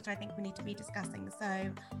things that I think we need to be discussing. So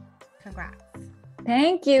congrats.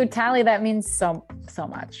 Thank you, Tally. That means so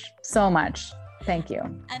much. Thank you.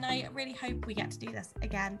 And I really hope we get to do this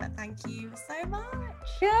again, but thank you so much.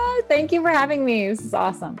 Yeah, thank you for having me. This is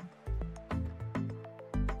awesome.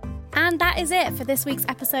 And that is it for this week's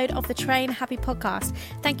episode of the Train Happy podcast.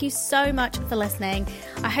 Thank you so much for listening.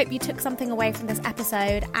 I hope you took something away from this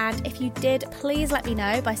episode. And if you did, please let me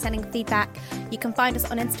know by sending feedback. You can find us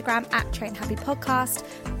on Instagram at Train Happy Podcast.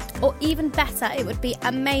 Or even better, it would be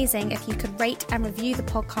amazing if you could rate and review the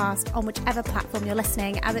podcast on whichever platform you're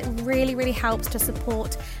listening, as it really, really helps to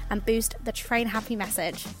support and boost the Train Happy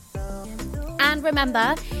message. And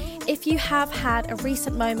remember, if you have had a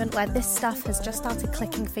recent moment where this stuff has just started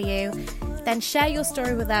clicking for you, then share your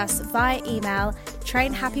story with us via email,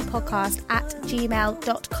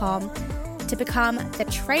 trainhappypodcast@gmail.com, to become the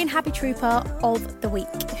Train Happy Trooper of the week.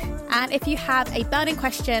 And if you have a burning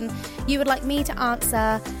question you would like me to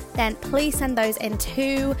answer, then please send those in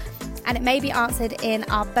too, and it may be answered in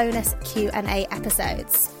our bonus Q&A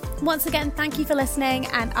episodes. Once again, thank you for listening,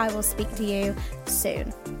 and I will speak to you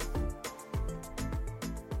soon.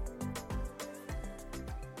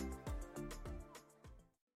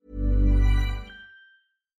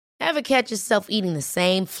 Ever catch yourself eating the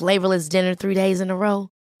same flavorless dinner 3 days in a row?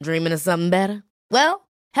 Dreaming of something better? Well,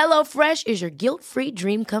 HelloFresh is your guilt-free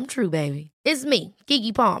dream come true, baby. It's me,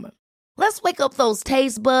 Keke Palmer. Let's wake up those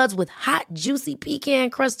taste buds with hot, juicy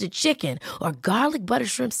pecan-crusted chicken or garlic butter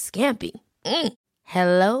shrimp scampi.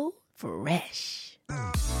 Hello Fresh.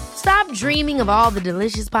 Stop dreaming of all the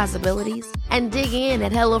delicious possibilities and dig in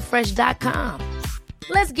at HelloFresh.com.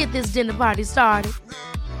 Let's get this dinner party started.